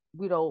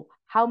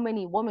 how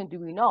many women do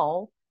we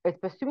know is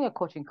pursuing a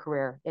coaching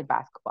career in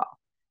basketball?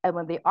 And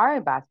when they are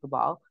in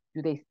basketball,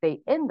 do they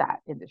stay in that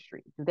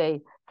industry?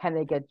 Can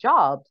they get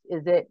jobs?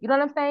 Is it, you know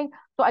what I'm saying?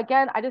 So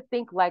again, I just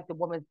think like the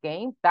women's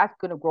game, that's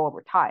going to grow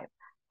over time.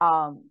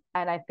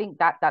 And I think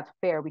that that's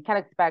fair. We can't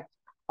expect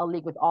a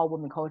league with all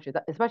women coaches,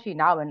 especially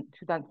now in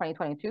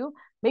 2022.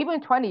 Maybe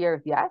in 20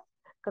 years, yes,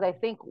 because I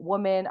think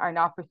women are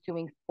now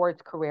pursuing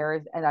sports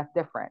careers and that's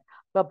different.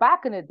 But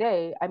back in the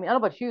day, I mean, I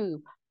don't know about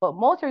you, but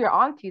most of your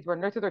aunties were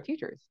nurses or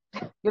teachers.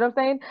 You know what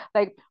I'm saying?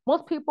 Like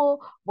most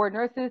people were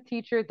nurses,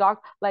 teachers,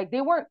 docs. Like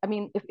they weren't, I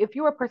mean, if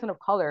you were a person of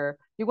color,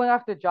 you're going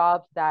after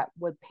jobs that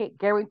would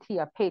guarantee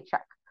a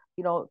paycheck.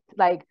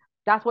 Like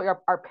that's what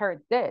our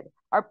parents did.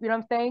 You know what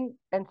I'm saying?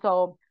 And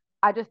so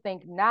I just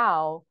think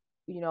now,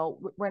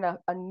 we're in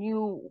a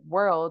new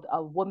world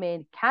of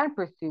women can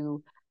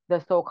pursue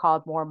the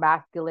so-called more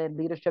masculine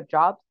leadership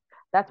jobs.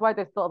 That's why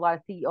there's still a lot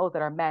of CEOs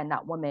that are men,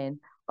 not women,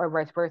 or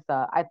vice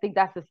versa. I think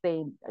that's the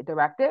same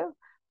directive.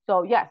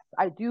 So yes,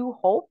 I do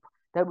hope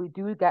that we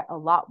do get a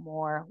lot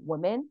more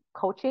women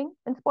coaching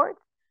in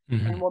sports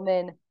and Hmm.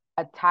 women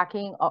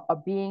attacking or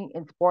being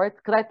in sports.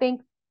 Because I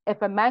think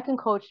if a man can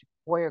coach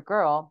boy or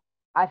girl,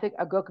 I think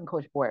a girl can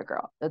coach boy or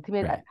girl. To me,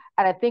 and Right.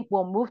 I think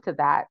we'll move to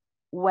that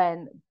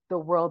when the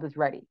world is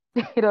ready.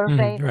 You know what I'm Hmm.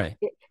 saying? Right.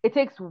 It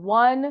takes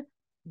one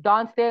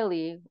Don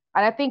Staley,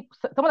 and I think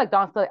someone like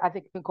Don Staley, I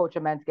think can coach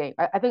a men's game.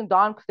 I think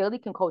Don Staley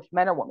can coach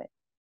men or women,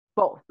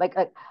 both. Like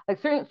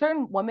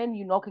certain women,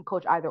 can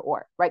coach either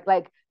or, right?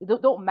 Like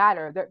it don't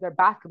matter. They're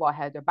basketball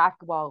heads, they're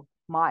basketball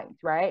minds,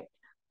 right?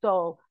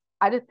 So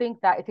I just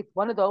think that it takes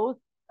one of those,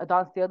 a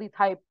Don Staley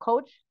type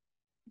coach,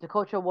 to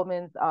coach a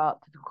woman's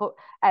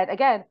and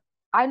again,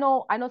 I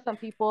know some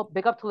people,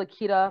 big up to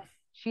Lakita,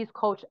 she's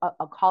coached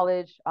a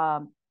college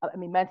I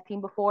mean men's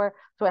team before,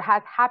 so it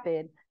has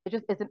happened. It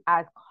just isn't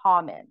as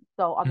common.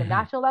 So on the Hmm.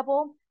 national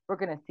level we're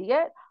going to see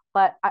it,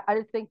 but I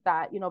just think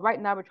that right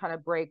now we're trying to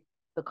break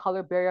the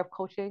color barrier of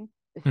coaching.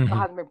 It still Hmm.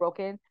 hasn't been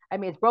broken. I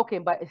mean it's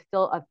broken, but it's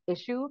still an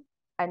issue,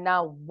 and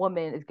now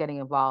woman is getting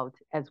involved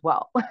as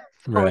well. So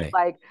it's Right.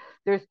 like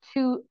there's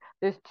two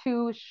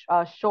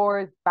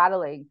shores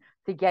battling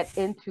to get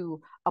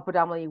into a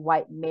predominantly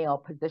white male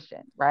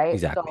position, right?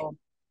 Exactly. So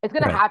it's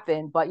gonna Right.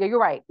 happen, but yeah, you're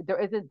right. There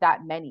isn't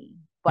that many,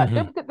 but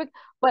Hmm.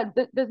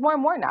 there's more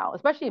and more now,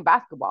 especially in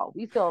basketball.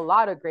 We see a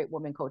lot of great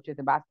women coaches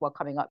in basketball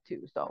coming up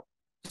too. So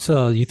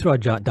So you throw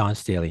out Don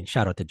Staley, and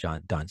shout out to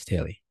Don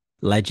Staley,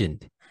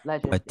 legend.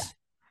 legend, yeah. But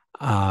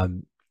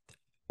um,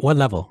 what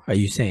level are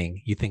you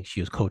saying you think she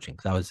was coaching?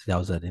 'Cause that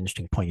was an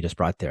interesting point you just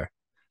brought there.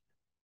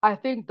 I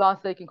think Don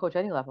Slade can coach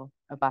any level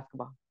of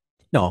basketball,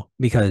 No,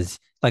 because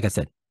like I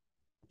said,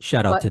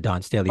 shout out but to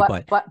Don Staley. but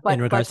But but in but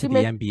but regards to she the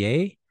makes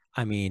NBA,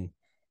 I mean,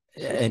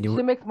 she, she, and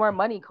she makes more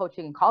money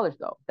coaching in college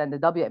though than the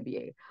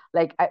WNBA.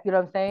 Like you know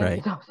what I'm saying?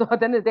 right. So at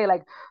the end of the day,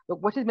 like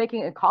what she's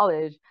making in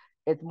college,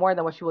 it's more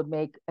than what she would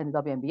make in the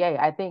WNBA.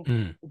 I think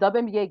Mm, the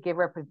WNBA gave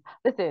her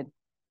listen.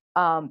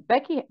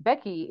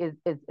 Becky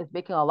is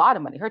making a lot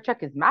of money. Her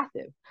check is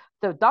massive.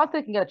 So if Dawn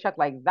can get a check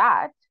like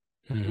that,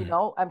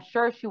 mm, I'm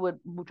sure she would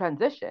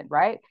transition,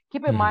 right?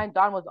 Keep in mm, mind,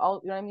 Dawn was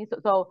all, you know what I mean?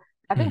 So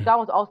I think mm. Dawn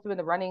was also in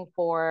the running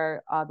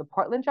for the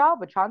Portland job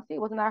with Chauncey.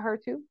 Wasn't that her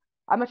too?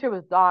 I'm not sure it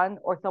was Dawn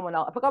or someone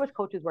else. I forgot which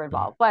coaches were Mm.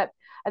 involved. But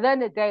at the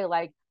end of the day,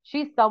 like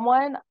she's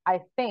someone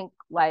I think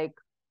like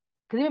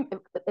because even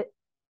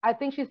I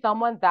think she's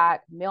someone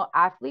that male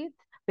athletes,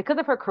 because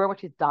of her career, what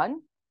she's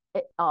done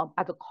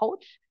as a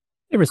coach,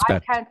 In I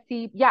respect, can't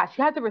see. Yeah,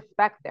 she has the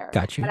respect there,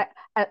 got you. and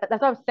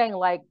that's what I'm saying.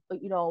 Like,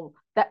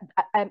 that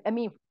I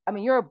mean,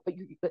 you're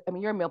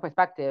a male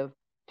perspective.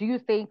 Do you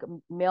think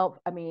male?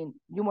 I mean,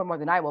 you more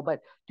than I will,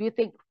 but do you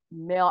think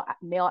male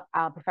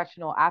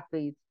professional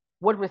athletes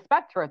would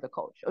respect her as a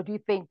coach, or do you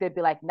think they'd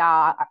be like,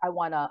 nah, I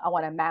want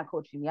a man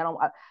coaching me. I don't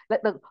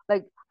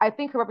like. I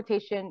think her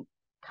reputation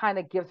kind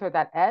of gives her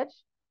that edge.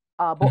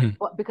 Mhm.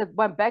 But because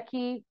when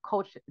Becky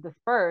coached the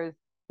Spurs,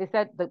 they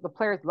said the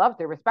players loved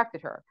her,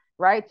 respected her,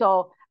 right?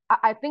 So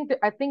I think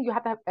you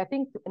have to have, I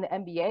think in the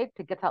NBA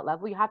to get to that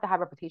level, you have to have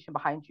reputation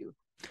behind you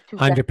to get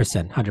there. 100%,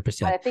 And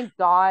 100%. I think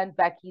Dawn,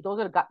 Becky, those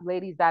are the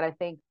ladies that I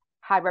think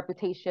had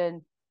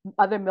reputation.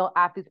 Other male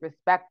athletes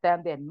respect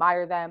them, they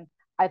admire them.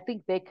 I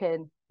think they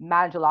can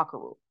manage a locker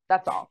room.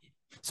 That's all.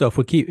 So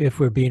if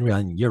we're being real,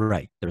 and you're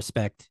right, the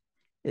respect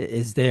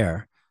is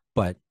there,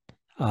 but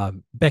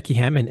Becky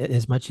Hammon,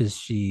 as much as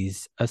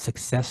she's a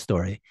success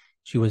story,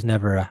 she was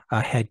never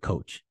a head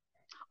coach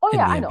Oh in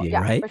yeah, the I know. NBA,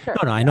 Yeah, right? for sure.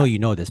 No, no, I know Yeah. you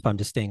know this, but I'm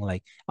just saying,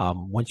 like,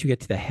 once you get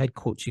to the head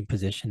coaching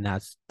position, I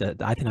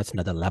think that's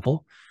another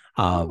level.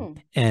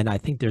 Mm. And I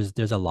think there's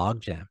a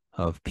logjam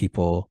of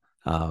people,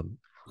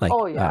 like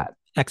Oh yeah.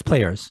 ex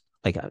players.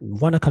 Like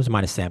one that comes to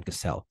mind is Sam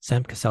Cassell.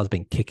 Sam Cassell's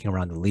been kicking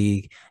around the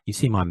league. You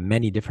see him on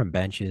many different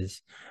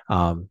benches.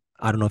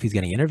 I don't know if he's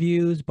getting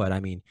interviews, but I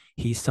mean,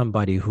 he's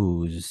somebody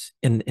who's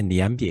in the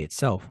NBA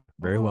itself,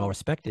 very well Hmm.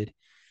 respected,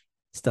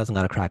 still doesn't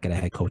got a crack at a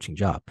head coaching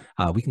job.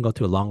 We can go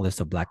through a long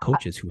list of black I,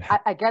 coaches who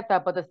I get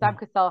that, but does Sam Mm,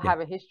 Cassell yeah. have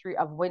a history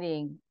of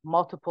winning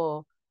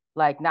multiple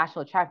like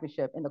national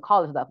championship in the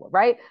college level,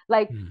 right?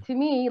 Like Mm, to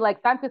me,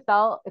 like Sam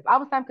Cassell, if I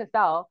was Sam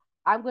Cassell,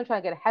 I'm gonna try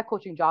to get a head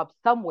coaching job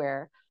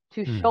somewhere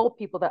to mm, show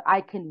people that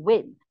I can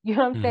win. You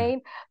know what I'm mm,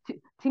 saying?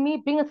 To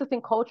me, being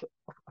assistant coach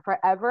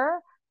forever,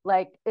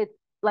 like it's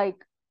like,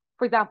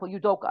 for example,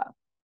 Udoka.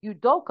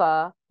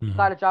 Udoka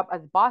got mm, a job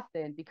as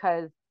Boston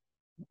because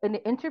in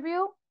the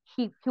interview,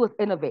 he was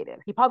innovative.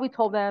 He probably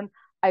told them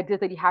ideas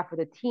that he had for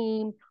the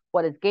team,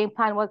 what his game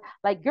plan was.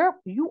 Like you're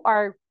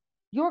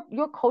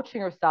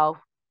coaching yourself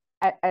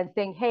and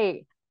saying,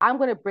 hey, I'm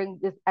gonna bring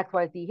this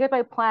XYZ. Here's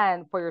my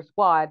plan for your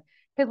squad.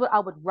 Here's what I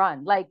would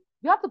run. Like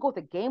you have to go with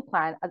the game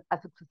plan as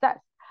a success.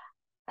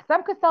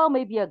 Sam Cassell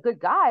may be a good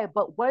guy,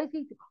 but what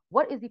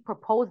is he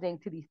proposing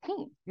to these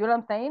teams? You know what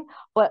I'm saying?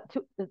 But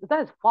it's not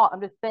his fault.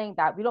 I'm just saying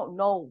that we don't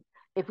know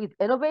if he's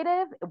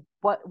innovative.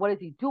 What is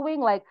he doing?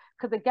 Like,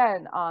 because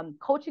again,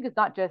 coaching is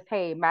not just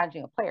hey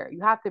managing a player.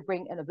 You have to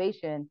bring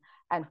innovation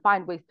and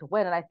find ways to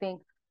win. And I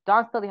think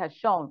Don Sully has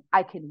shown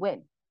I can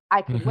win.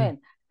 I can mhm, win.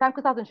 Sam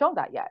Cassell hasn't shown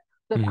that yet.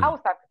 So if I mhm, was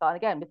Sam Cassell, and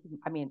again, this is,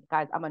 I mean,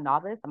 guys, I'm a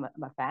novice. I'm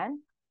a fan.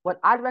 What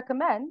I'd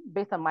recommend,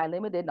 based on my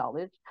limited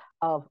knowledge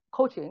of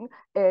coaching,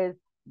 is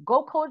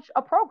go coach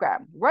a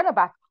program, run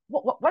a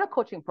what a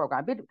coaching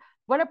program,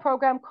 run a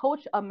program,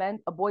 coach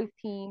a boys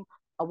team,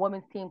 a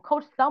women's team,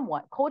 coach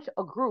someone, coach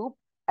a group,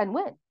 and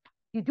win.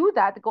 You do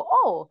that to go,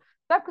 oh,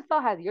 Steph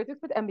Cassell has years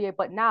with NBA,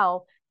 but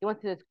now he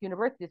went to this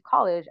university, this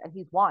college, and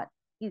he's won.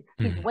 He's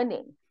mhm,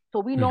 winning. So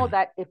we know mhm.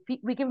 that if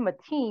we give him a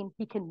team,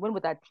 he can win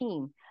with that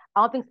team.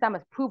 I don't think Sam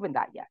has proven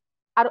that yet.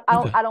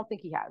 Okay. I don't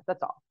think he has.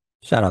 That's all.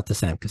 Shout out to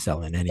Sam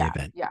Cassell in any Yeah,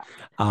 event. yeah.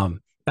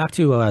 Back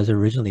to what I was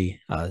originally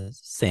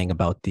saying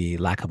about the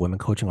lack of women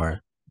coaching, or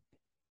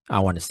I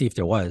want to see if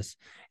there was.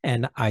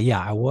 And yeah,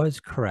 I was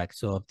correct.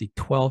 So of the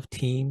 12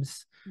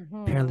 teams, Mm-hmm.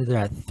 apparently they're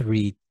at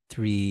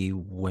three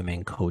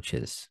women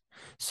coaches.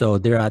 So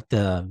they're at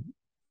the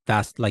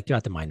like they're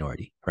at the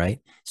minority, right?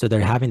 So they're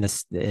having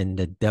this in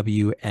the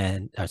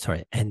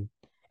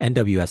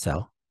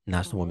NWSL,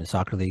 National Mm-hmm. Women's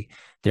Soccer League.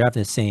 They're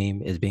having the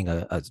same as being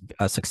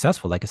a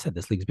successful, like I said,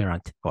 this league's been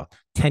around, well,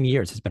 10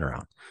 years it's been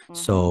around. Mm-hmm.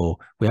 So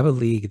we have a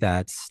league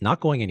that's not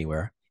going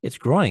anywhere. It's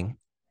growing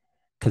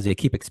because they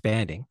keep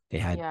expanding. They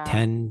had Yeah,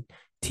 10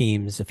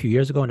 teams a few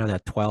years ago, now they're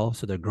at 12.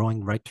 So they're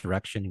growing right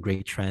direction,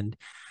 great trend.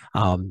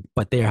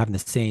 But they're having the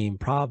same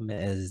problem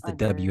as the agreed.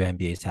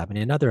 WNBA is having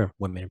in other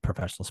women in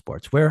professional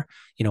sports, where,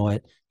 you know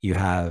what, you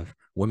have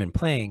women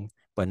playing,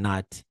 but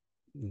not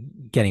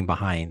getting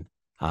behind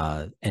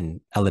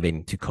and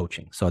elevating to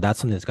coaching. So that's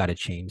something that's got to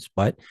change.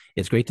 But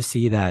it's great to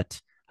see that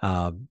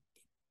uh,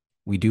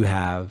 we do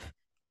have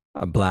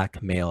a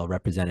black male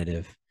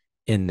representative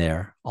in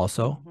there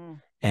also, Mm-hmm. Mm-hmm.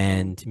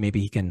 and maybe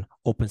he can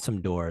open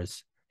some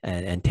doors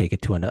and take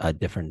it to a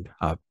different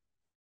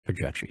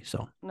trajectory.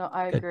 So No,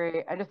 I good.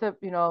 agree. And just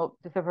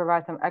to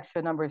provide some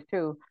extra numbers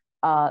too,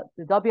 the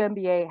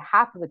WNBA,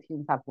 half of the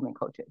teams have women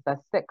coaches.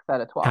 That's 6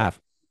 out of 12, Half.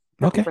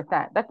 Okay.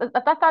 50%.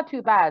 That's not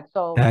too bad.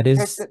 So That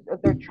is.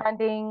 they're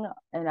trending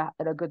in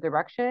a good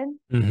direction.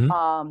 Mm-hmm.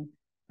 Um,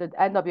 the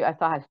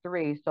NWSL has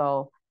three,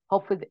 so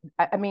hopefully,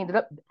 I mean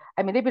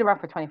they've been around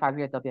for 25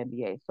 years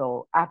WNBA.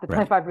 So after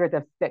Right. 25 years, they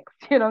have six.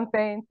 You know what I'm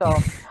saying?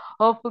 So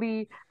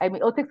hopefully, I mean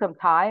it'll take some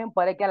time,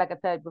 but again, like I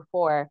said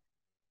before,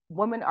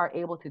 women are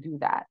able to do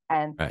that.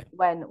 And Right.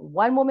 when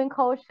one woman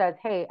coach says,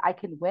 hey, I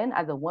can win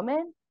as a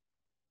woman,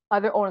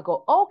 other owners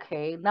go,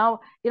 okay, now,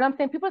 you know what I'm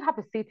saying? People have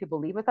to see to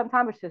believe it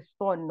sometimes. It's just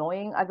so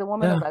annoying as a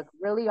woman. It's Yeah. like,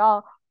 really,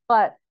 y'all?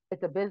 But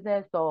it's a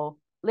business. So,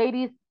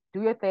 ladies,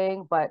 do your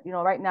thing. But,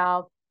 right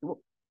now,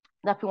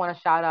 definitely want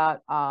to shout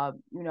out,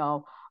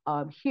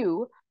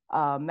 Hugh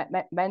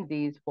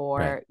Menzies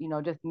Right. for,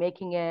 just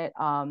making it,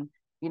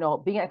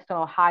 being an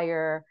external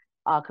hire.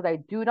 Because I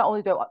do not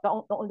only do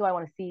I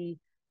want to see,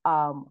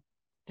 um,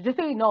 just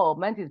so you know,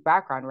 Menzies'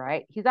 background,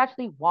 right? He's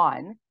actually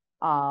won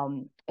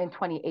in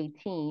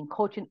 2018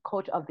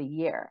 coach of the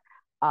year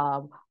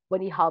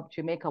when he helped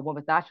Jamaica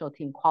women's national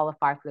team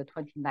qualify for the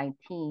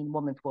 2019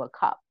 Women's World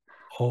Cup.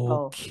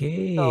 So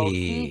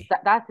Okay.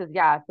 that's his,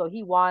 yeah. So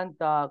he won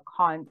the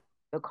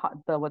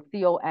what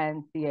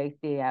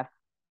CONCACAF.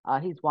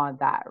 He's won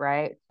that,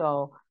 right?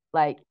 So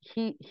like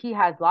he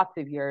has lots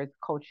of years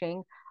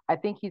coaching. I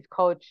think he's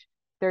coached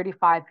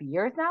 35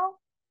 years now.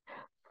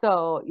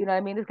 So, you know what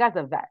I mean? This guy's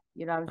a vet,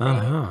 you know what I'm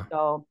saying? Uh-huh.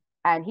 So,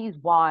 and he's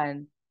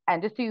won,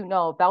 and just so you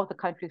know, that was the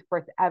country's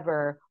first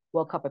ever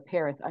World Cup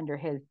appearance under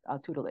his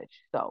tutelage.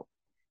 So,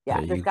 Yeah,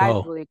 There this you guy's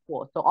go. really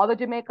cool. So all the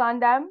Jamaica on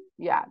them,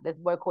 yeah, this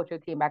boy coached the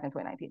team back in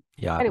 2019.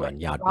 Yeah, Anyway, man.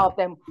 Yeah, or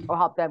man.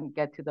 help them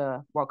get to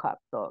the World Cup.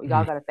 So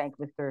y'all Mm. gotta thank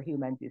Mr. Hugh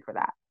Menzies for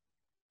that.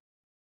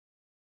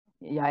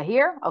 Yeah,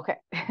 here? Okay.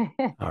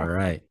 All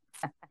right.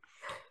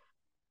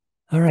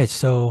 All right.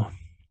 So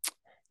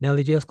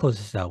Nelly J, let's close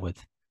this out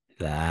with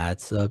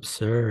that's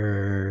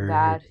absurd.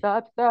 That's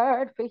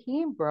absurd,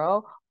 Fahim,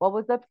 bro. What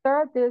was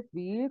absurd this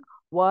week?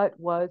 What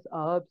was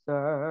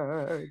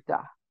absurd?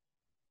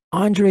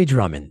 Andre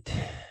Drummond,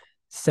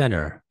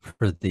 center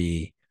for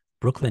the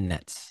Brooklyn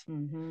Nets,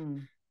 Mm-hmm.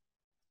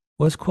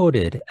 was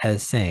quoted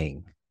as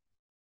saying,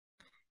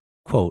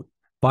 quote,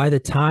 by the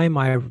time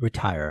I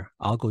retire,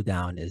 I'll go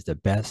down as the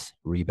best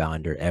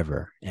rebounder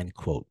ever, end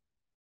quote.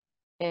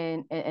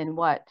 In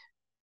what?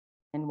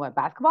 In what?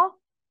 Basketball?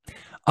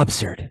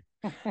 Absurd.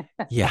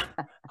 Yeah.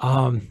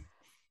 Um,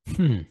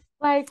 hmm.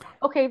 Like,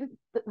 okay,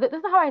 this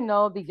is how I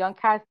know the young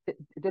cats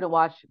didn't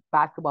watch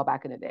basketball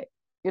back in the day.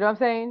 You know what I'm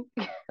saying?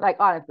 Like,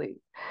 honestly,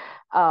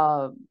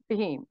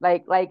 Fahim,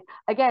 like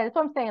again, that's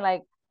what I'm saying.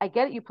 Like, I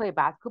get it, you play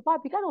basketball,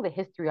 but you gotta know the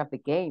history of the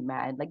game,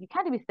 man. Like, you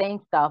can't be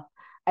saying stuff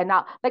and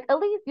not like at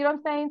least, you know what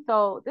I'm saying?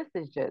 So this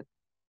is just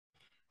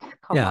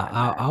come Yeah,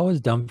 on, I man.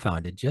 was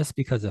dumbfounded just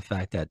because of the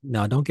fact that,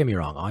 now, don't get me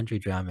wrong, Andre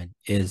Drummond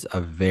is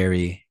a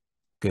very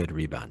good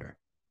rebounder.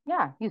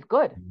 Yeah, he's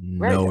good,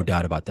 very No good.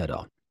 doubt about that at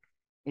all.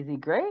 Is he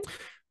great?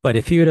 But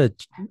if you were to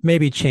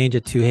maybe change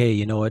it to, hey,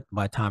 you know what,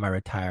 by the time I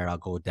retire, I'll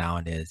go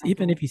down is,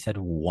 even Mm-hmm. if you said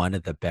one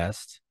of the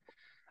best,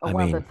 Or I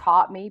one of the mean,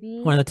 top,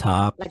 maybe one of the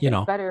top, like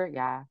better.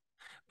 Yeah.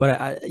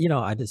 but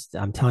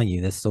I'm telling you,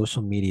 this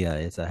social media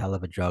is a hell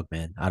of a drug,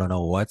 man. I don't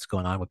know what's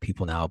going on with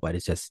people now, but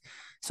it's just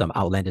some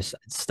outlandish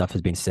stuff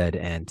has been said.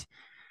 And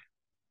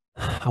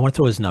I want to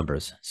throw his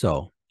numbers.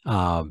 So,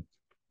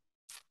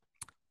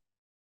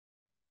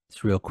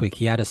 it's real quick.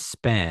 He had a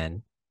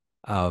span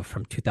of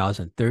from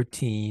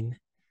 2013.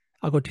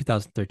 I'll go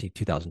 2013,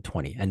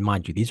 2020. And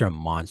mind you, these are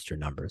monster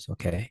numbers.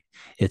 Okay.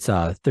 It's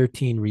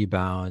 13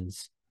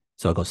 rebounds.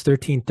 So it goes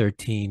 13,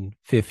 13,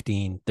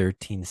 15,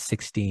 13,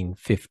 16,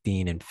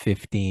 15, and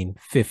 15,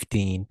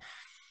 15.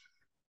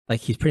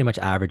 Like he's pretty much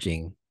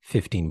averaging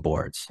 15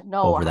 boards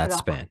No, over that no,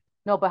 span.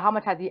 no. But how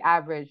much has he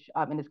averaged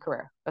in his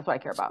career? That's what I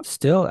care about.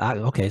 Still,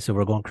 okay. So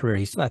we're going career.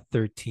 He's still at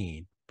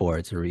 13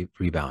 boards or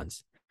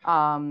rebounds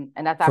And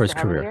that's for after his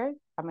how many career. years?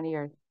 How many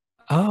years?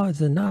 Oh,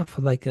 it's enough.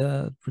 Like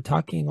we're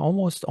talking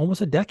almost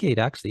a decade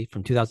actually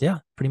from 2000. Yeah,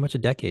 pretty much a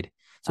decade.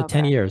 So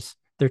 10 Okay. years,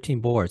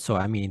 13 boards. So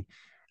I mean,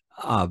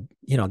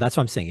 that's what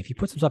I'm saying. If you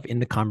put some stuff in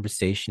the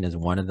conversation as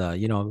one of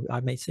the, I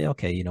may say,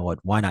 okay, you know what,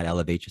 why not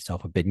elevate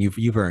yourself a bit? And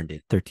you've earned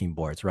it, 13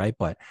 boards, right?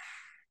 But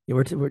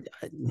I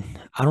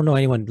don't know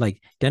anyone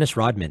like Dennis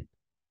Rodman,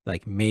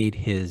 like made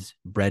his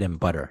bread and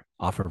butter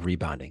off of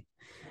rebounding.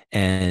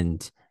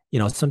 And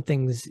some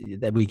things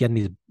that we get in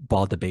these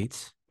ball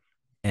debates,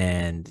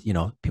 and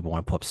people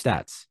want to pull up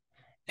stats.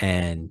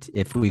 And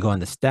if we go on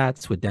the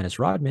stats with Dennis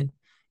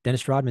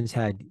Rodman's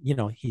had,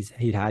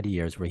 he'd had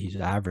years where he's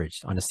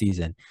averaged on a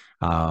season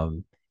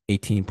 18.7,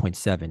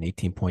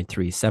 18.3,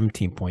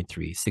 17.3,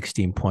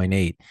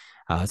 16.8,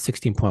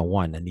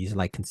 16.1, and these are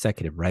like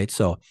consecutive, right?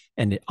 So,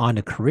 and on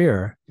a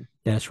career,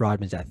 Dennis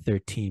Rodman's at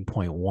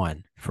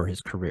 13.1 for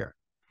his career.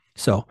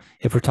 So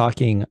if we're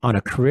talking on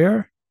a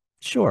career,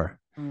 sure.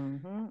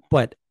 Mm-hmm.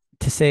 But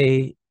to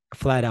say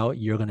flat out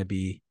you're going to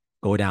be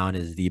go down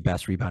as the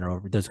best rebounder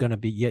over, there's going to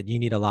be, you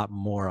need a lot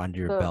more under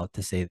your So, belt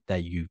to say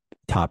that you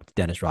topped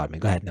Dennis Rodman.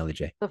 Go ahead, Nelly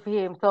J. so for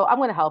him, so I'm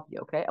gonna help you.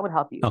 Okay, I'm gonna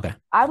help you. Okay.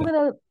 I'm Okay.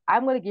 gonna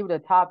I'm gonna give you the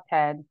top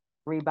 10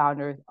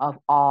 rebounders of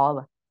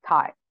all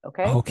time.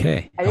 Okay,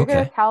 Okay. and you're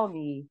gonna Okay. tell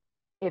me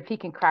if he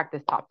can crack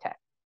this top 10.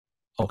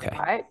 All Okay.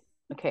 right.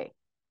 Okay.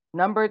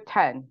 Number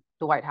 10,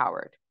 Dwight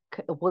Howard.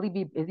 Will he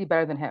be? Is he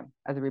better than him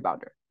as a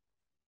rebounder?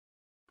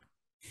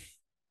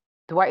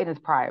 Dwight in his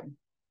prime.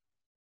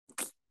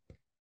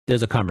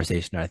 There's a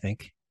conversation, I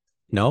think.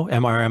 No?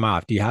 Am I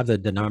off? Do you have the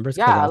numbers?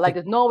 Because Yeah, I like think,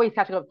 there's no way he's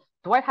catching up.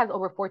 Dwight has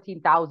over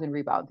 14,000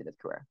 rebounds in his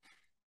career.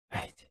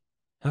 right.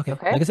 Okay.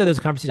 Okay. Like I said, there's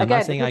a conversation. I'm not Again,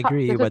 this saying is I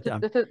agree, but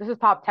this is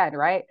top 10,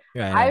 right?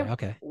 right. I've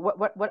Okay.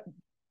 what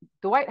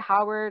Dwight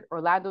Howard,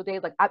 Orlando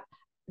Days,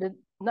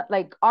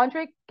 like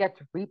Andre gets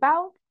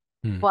rebounds,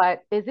 Hmm.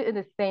 but is it in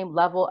the same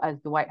level as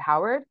Dwight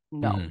Howard?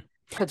 No. Hmm.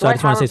 So I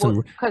just want to say some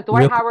Because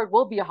Dwight real Howard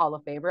will be a Hall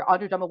of Famer.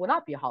 Andre Drummond will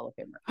not be a Hall of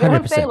Famer. You know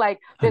what I'm saying? 100%. Like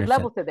there's 100%.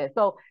 levels to this.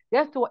 So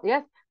yes.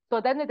 So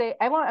at the end of the day,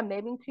 everyone I'm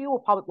naming to you will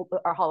probably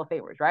are Hall of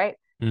Famers, right?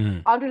 Hmm.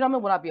 Andre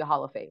Drummond will not be a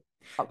Hall of Fame.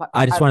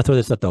 I just want to throw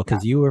this up though, Yeah.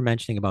 because you were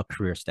mentioning about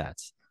career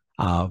stats.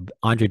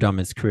 Andre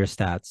Drummond's career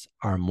stats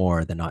are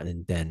more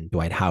than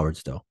Dwight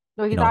Howard's, though.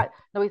 No, You he's know, not.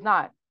 No, he's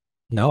not.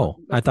 No, no,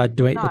 no, I thought he's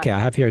Dwight. not. Okay, I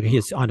have here.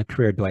 He's on a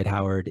career. Dwight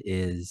Howard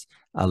is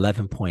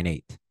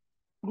 11.8.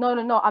 No.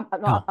 No,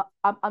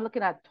 I'm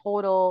looking at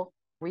total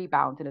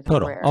rebounds in his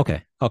total. career.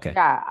 Okay, okay,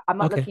 Yeah, I'm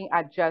not okay. looking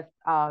at just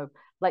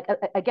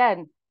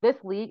again, this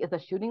league is a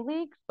shooting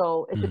league,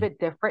 so it's a Mm, bit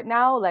different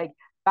now. Like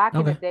back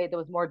in the okay, day, there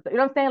was more, you know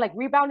what I'm saying? Like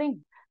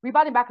rebounding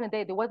back in the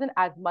day, there wasn't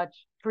as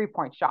much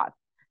 3-point shots,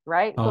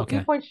 right? oh, So okay.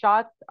 3-point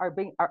shots are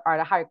at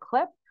a higher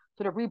clip.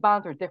 So the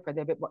rebounds are different.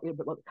 They're a bit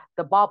more,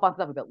 the ball bounces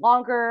up a bit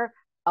longer.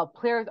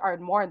 Players are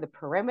more in the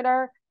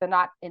perimeter. They're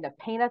not in the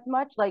paint as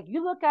much. Like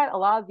you look at a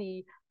lot of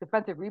the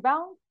defensive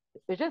rebounds,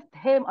 it's just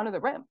him under the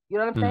rim. You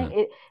know what I'm saying? Mm.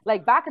 It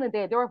like back in the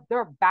day, they were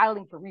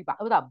battling for rebound.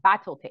 It was a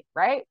battle tape,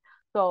 right?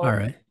 All So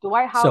right.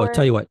 Dwight So tell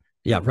Howard. you what,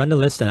 yeah, Mhm. run the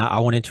list, and I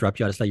won't interrupt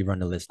you. I'll just let you run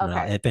the list, and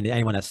Okay. if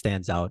anyone that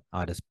stands out,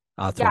 I'll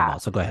throw them Yeah.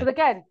 out. So go ahead.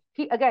 Because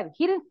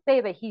he didn't say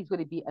that he's going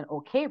to be an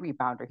okay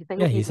rebounder. He said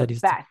Yeah, he'll be he the said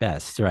he's the best.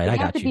 best. Right. So I he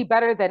has to got you. be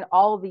better than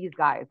all these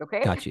guys.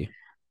 Okay. Got you.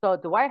 So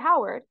Dwight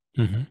Howard,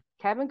 Mm-hmm.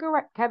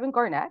 Kevin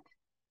Garnett,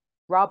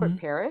 Robert Mm-hmm.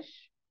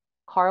 Parrish,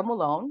 Karl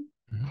Malone,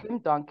 Mm-hmm. Tim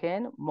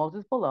Duncan,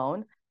 Moses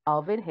Malone,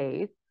 Alvin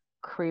Hayes,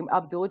 Kareem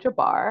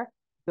Abdul-Jabbar,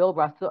 Bill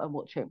Russell, and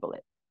Wilt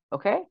Chamberlain.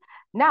 Okay.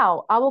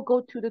 Now I will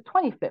go to the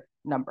 25th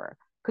number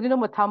because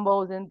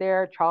Mutombo's in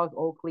there, Charles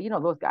Oakley,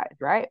 those guys,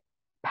 right?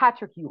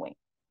 Patrick Ewing.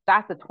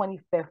 That's the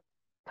 25th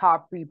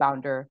top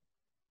rebounder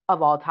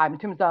of all time in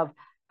terms of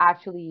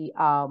actually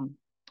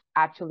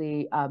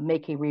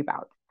making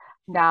rebounds.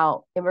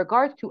 Now, in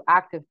regards to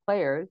active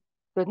players,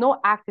 there's no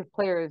active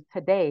players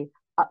today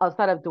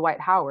outside of Dwight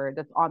Howard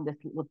that's on this.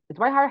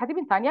 Dwight Howard has he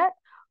been signed yet?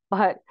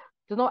 But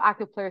there's no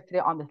active players today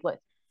on this list.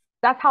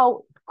 That's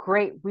how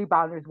great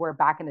rebounders were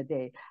back in the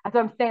day. That's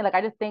what I'm saying. Like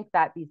I just think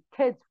that these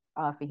kids,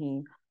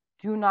 Fahim,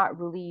 do not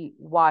really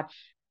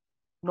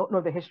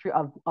know the history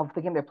of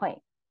the game they're playing,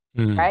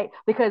 Mm-hmm. right?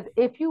 Because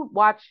if you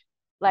watch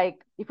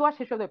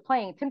history of their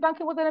playing, Tim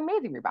Duncan was an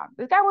amazing rebounder.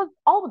 This guy was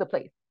all over the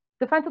place,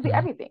 defensively,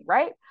 everything,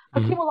 right?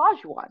 Mm-hmm. Hakeem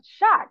Olajuwon,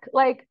 Shaq.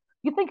 Like,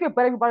 you think you're a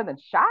better rebounder than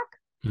Shaq?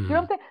 You know what Mm-hmm.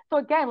 I'm saying? So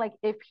again, like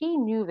if he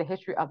knew the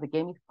history of the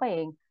game he's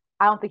playing,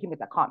 I don't think he made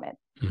that comment.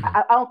 Mm-hmm.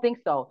 I don't think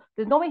so.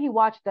 There's no way he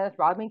watched Dennis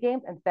Rodman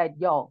games and said,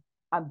 "Yo,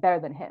 I'm better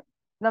than him."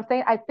 You know what I'm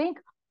saying? I think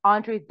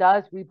Andre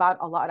does rebound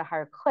a lot at a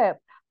higher clip,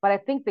 but I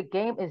think the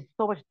game is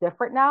so much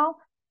different now.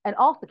 And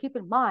also keep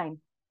in mind,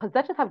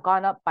 possessions have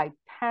gone up by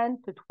 10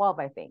 to 12,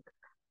 I think.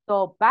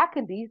 So back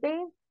in these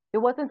days,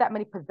 there wasn't that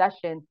many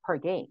possessions per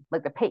game.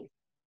 Like the pace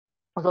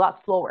was a lot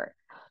slower.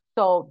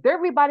 So they're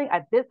rebounding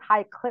at this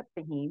high clip,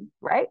 Fahim,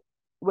 right?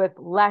 With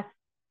less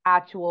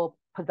actual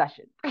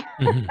possessions.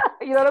 Mm-hmm.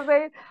 You know what I'm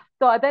saying?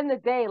 So at the end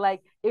of the day,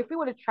 like if we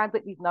were to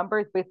translate these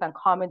numbers based on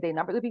common day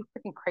numbers, it'd be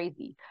freaking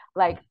crazy.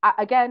 Like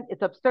again,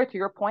 it's absurd to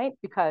your point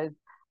because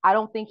I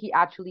don't think he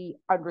actually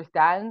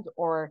understands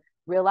or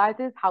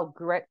realizes how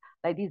great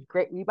like these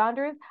great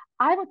rebounders.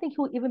 I don't think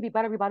he would even be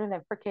better rebounder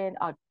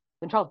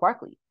than Charles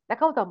Barkley. That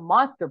guy was a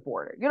monster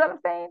boarder. You know what I'm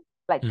saying?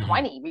 Like Mm-hmm.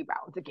 20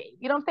 rebounds a game.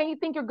 You know what I'm saying? You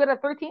think you're good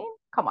at 13?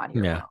 Come on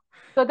here, bro. Yeah.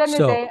 So at the end of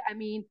the So day,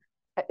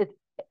 it's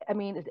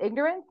it's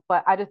ignorance,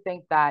 but I just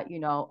think that,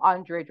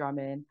 Andre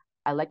Drummond,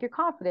 I like your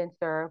confidence,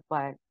 sir,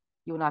 but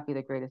you will not be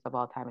the greatest of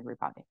all time in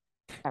rebounding.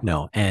 Ever.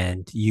 no,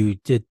 and you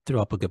did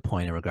throw up a good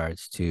point in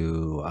regards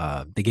to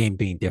the game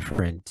being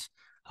different.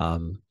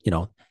 You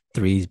know,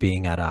 threes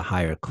being at a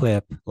higher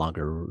clip,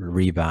 longer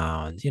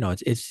rebounds. You know,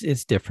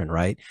 it's different,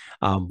 right?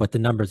 But the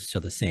numbers are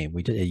still the same.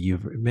 You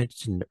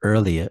mentioned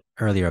earlier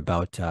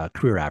about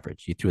career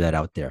average. You threw that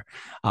out there.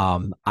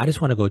 I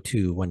just want to go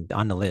to when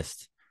on the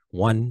list.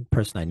 One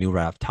person I knew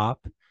right off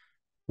top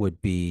would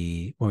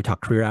be when we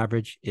talk career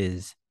average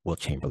is Will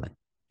Chamberlain.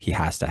 He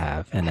has to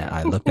have, and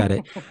I looked at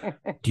it.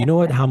 Do you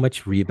know how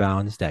much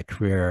rebounds that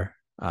career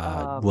Will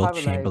Probably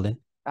like Chamberlain?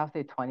 I'll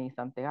say 20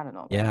 something. I don't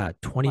know, man. Yeah,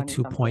 20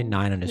 something. 22.9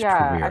 on his Yeah,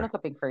 I know career.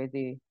 something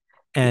crazy.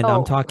 And I'm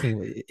Yo,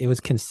 talking, it was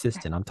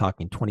consistent. I'm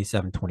talking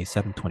 27,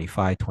 27,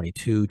 25,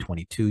 22,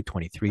 22,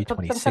 23, that's what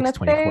I'm 26, trying to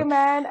say, 24.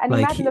 man. And Like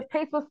imagine the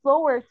pace was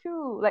slower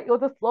too. Like it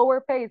was a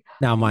slower pace.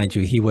 now, So mind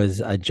you, he was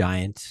a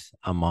giant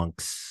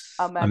amongst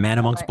a man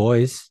a amongst man,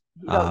 boys.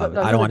 no,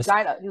 I don't want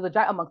to, he was a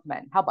giant amongst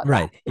men. How about that?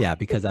 right. Yeah,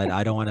 because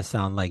I don't want to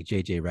sound like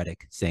JJ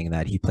Redick saying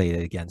that he played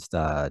against,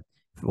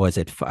 was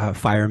it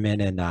Fireman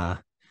and,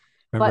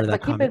 remember that But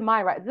keep comment? in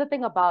mind, right? This is the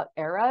thing about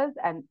eras,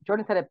 and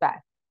Jordan said it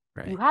best.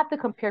 You Right. have to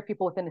compare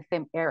people within the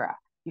same era.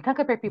 You can't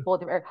compare people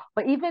with different era.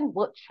 But even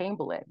Wilt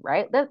Chamberlain,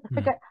 right? Let's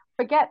Mm,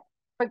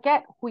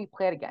 forget who he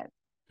played against.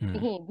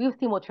 mm, We've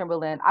seen Wilt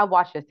Chamberlain. I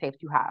watched his tapes.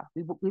 You have.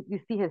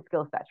 We see his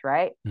skill sets,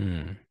 right?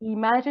 mm.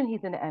 Imagine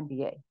he's in the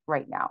NBA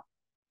right now.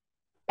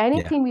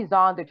 Any Yeah. team he's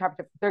on,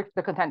 they're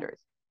the contenders.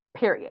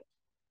 Period.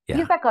 He's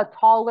Yeah. like a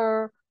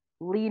taller,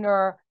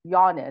 leaner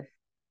Giannis.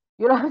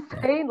 You know what I'm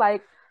Yeah. saying?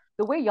 Like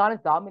the way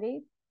Giannis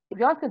dominates, if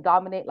Giannis can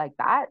dominate like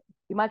that,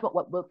 imagine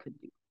what Wilt could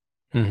do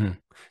Hmm. with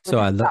So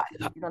his I look,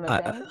 stuff. You know what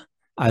I'm saying?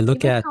 I look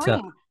Even at,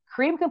 Kareem.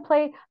 Kareem can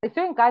play. Like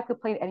certain guys could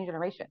play in any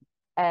generation,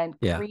 and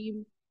yeah.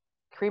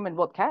 Kareem and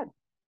Wilt can.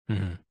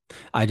 Hmm.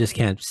 I just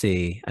can't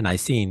say, and I've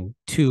seen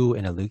two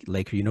in a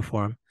Laker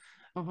uniform.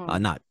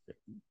 Mm-hmm. Not,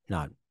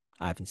 not,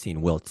 I haven't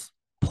seen Wilt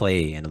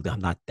play, and I'm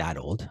not that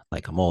old.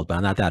 Like I'm old, but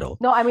I'm not that old.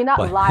 No, I mean not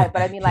But live,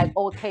 but I mean like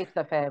old tapes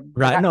of him.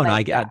 right, no, no,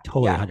 Like I yeah,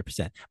 totally yeah.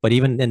 100%. But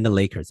even in the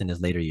Lakers in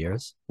his later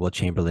years, Will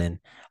Chamberlain,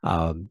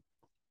 um,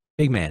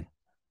 big man,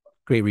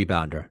 great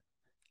rebounder.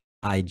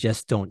 I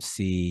just don't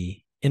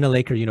see in a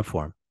Laker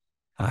uniform.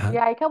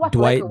 Yeah, I can watch the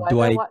Laker Dwight, ones. I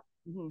Dwight, watch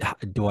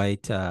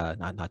Dwight,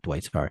 not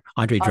Dwight, sorry,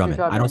 Andre Andre Drummond.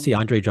 I don't Drummond. see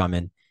Andre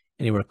Drummond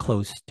anywhere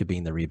close to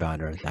being the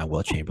rebounder that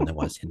Will Chamberlain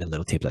was in the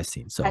little tapes I've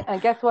seen. So,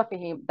 And guess what,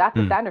 Fahim? That's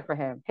the mm, standard for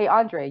him. Hey,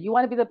 Andre, you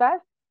want to be the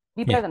best?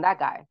 Be better yeah, than that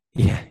guy.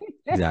 yeah,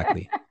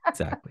 exactly,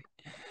 exactly.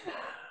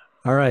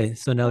 All right,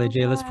 so Nelly Oh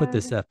J, let's put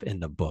this man. up in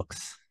the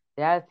books.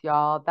 Yes,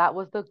 y'all. That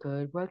was the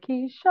Good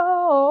Rookie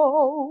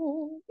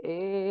Show.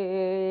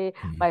 Mm,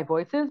 My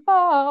voice is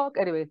back.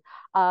 Anyways,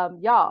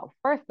 y'all,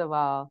 first of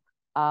all,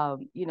 as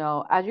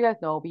you guys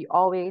know, we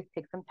always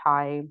take some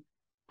time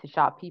to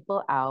shout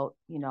people out,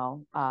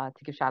 to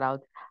give shout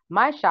outs.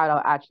 My shout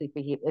out actually for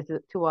him is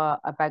to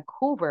a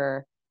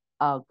Vancouver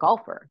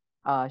golfer.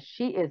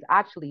 She is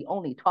actually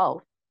only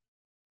 12.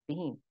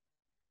 Fahim.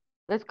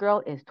 This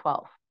girl is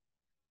 12.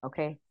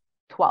 Okay.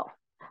 12.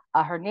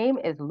 Her name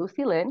is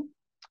Lucy Lin,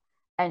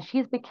 and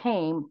she's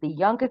became the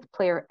youngest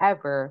player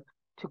ever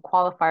to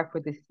qualify for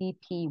the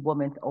CP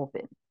Women's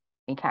Open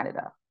in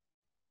Canada.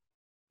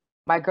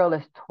 My girl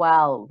is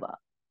 12.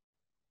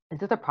 Is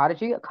this a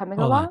prodigy coming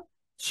hold on. along?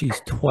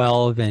 She's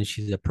 12 and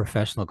she's a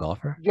professional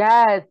golfer.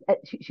 Yes.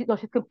 No,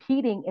 she's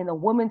competing in a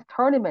women's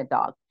tournament,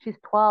 dog. She's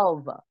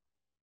 12.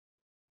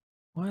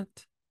 What?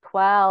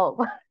 12.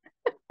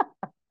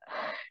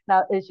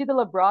 Now, is she the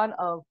LeBron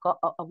of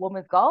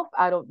women's golf?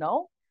 I don't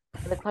know.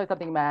 But let's tell you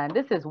something, man.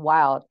 This is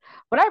wild.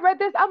 When I read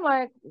this, I'm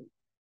like,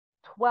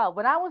 12.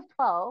 When I was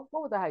 12,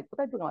 what was I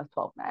doing when I was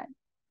 12, man?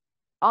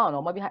 I don't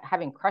know, maybe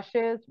having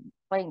crushes,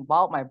 playing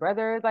ball with my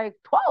brothers, like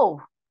 12.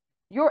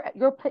 You're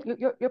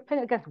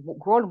playing against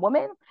grown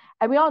women,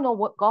 and we all know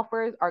what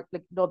golfers are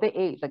like. No, they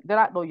age like they're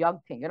not no young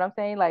thing. You know what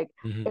I'm saying? Like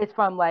Mhm. it's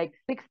from like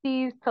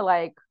 60s to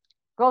like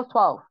girls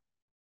 12,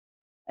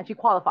 and she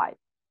qualified.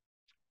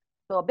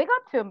 So big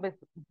up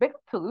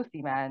to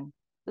Lucy, man.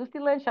 Lucy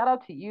Lynn, shout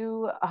out to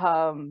you.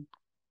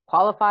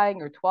 Qualifying,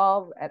 you're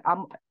 12, and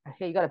I'm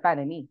hey, you got a fan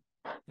in me.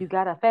 You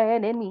got a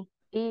fan in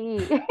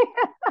me.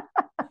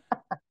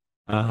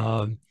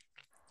 Um,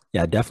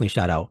 yeah, definitely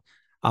shout out.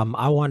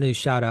 I want to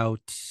shout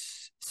out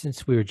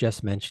since we were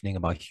just mentioning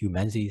about Hugh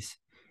Menzies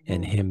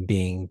and Mm-hmm. him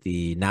being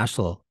the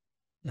national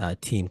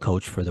team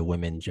coach for the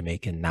women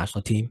Jamaican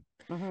national team.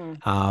 Mm-hmm.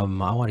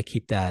 I want to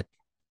keep that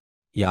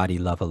Yachty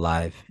love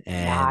alive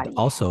and Yachty.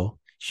 also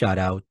shout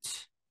out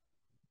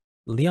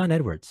Leon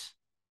Edwards,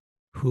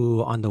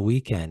 who on the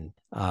weekend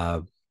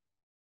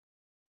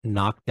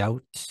knocked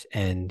out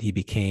and he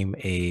became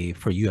a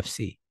for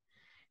UFC.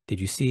 Did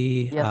you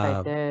see? Yes,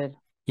 I did.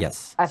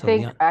 Yes. I So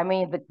think, Leon, I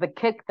mean, the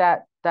kick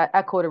that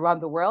echoed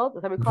around the world,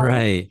 is that what we call it?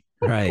 right,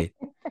 right,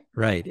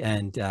 right.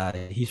 And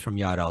he's from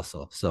Yacht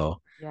also.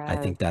 So I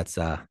Yes, think that's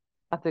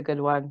that's a good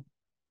one.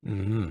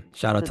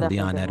 shout That's out a to definitely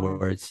Leon good one.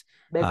 Edwards.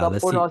 Big Uh, up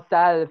let's on see,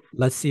 ourselves.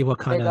 let's see what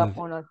kind Big up of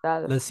on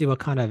ourselves.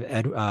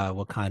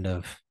 what kind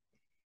of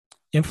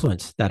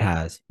influence that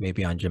has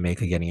maybe on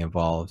Jamaica getting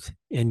involved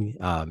in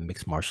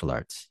mixed martial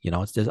arts. You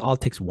know, it's just all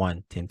it takes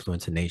one to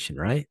influence a nation,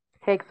 right?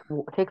 Takes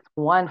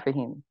one for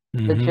him.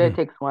 Legit Mm-hmm.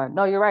 takes one.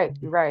 No, you're right.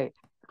 You're right.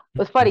 It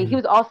was funny. He Mm-hmm.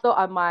 was also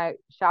on my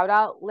shout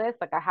out list.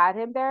 Like I had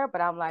him there,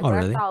 but I'm like, Oh, when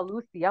I really? saw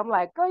Lucy, I'm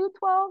like, girl, you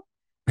 12?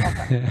 That's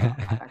all right, girl.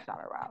 I'm not gonna shout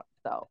her out.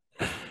 So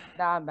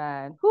nah,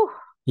 man. Whew.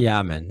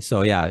 Yeah, man.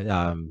 So yeah,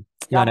 Y'all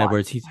Leon watch.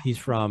 Edwards, he's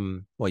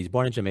from well, he's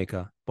born in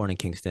Jamaica, born in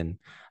Kingston,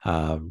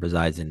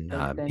 resides in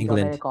Kingston,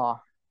 England.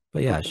 Jamaica.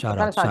 But yeah, I'm trying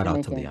to sound shout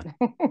out to Jamaican.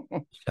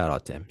 Leon. Shout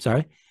out to him.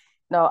 Sorry.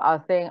 No, I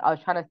was saying I was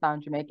trying to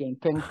sound Jamaican,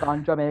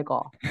 Kingston, Jamaica.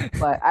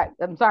 But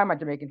I'm sorry, my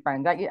Jamaican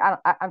friends.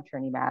 I'm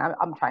Trini, man.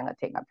 I'm trying to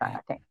think. I'm trying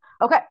to think.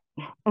 Okay.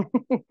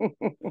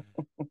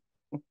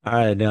 All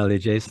right, Nelly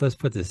J. So let's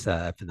put this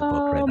up in the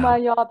book right Oh my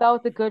now. y'all, that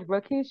was a good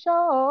rookie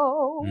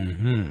show.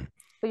 Mm-hmm.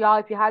 So y'all,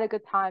 if you had a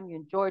good time, you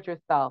enjoyed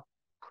yourself,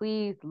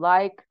 please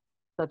like,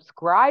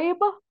 subscribe,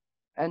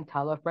 and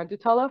tell a friend to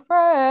tell a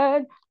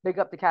friend. Big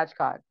up the catch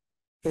card.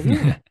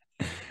 We're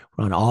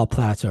on all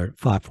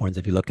platforms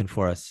if you're looking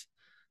for us.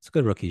 It's a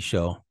good rookie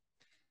show.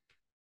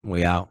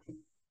 We out.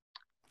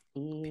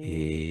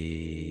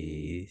 Peace.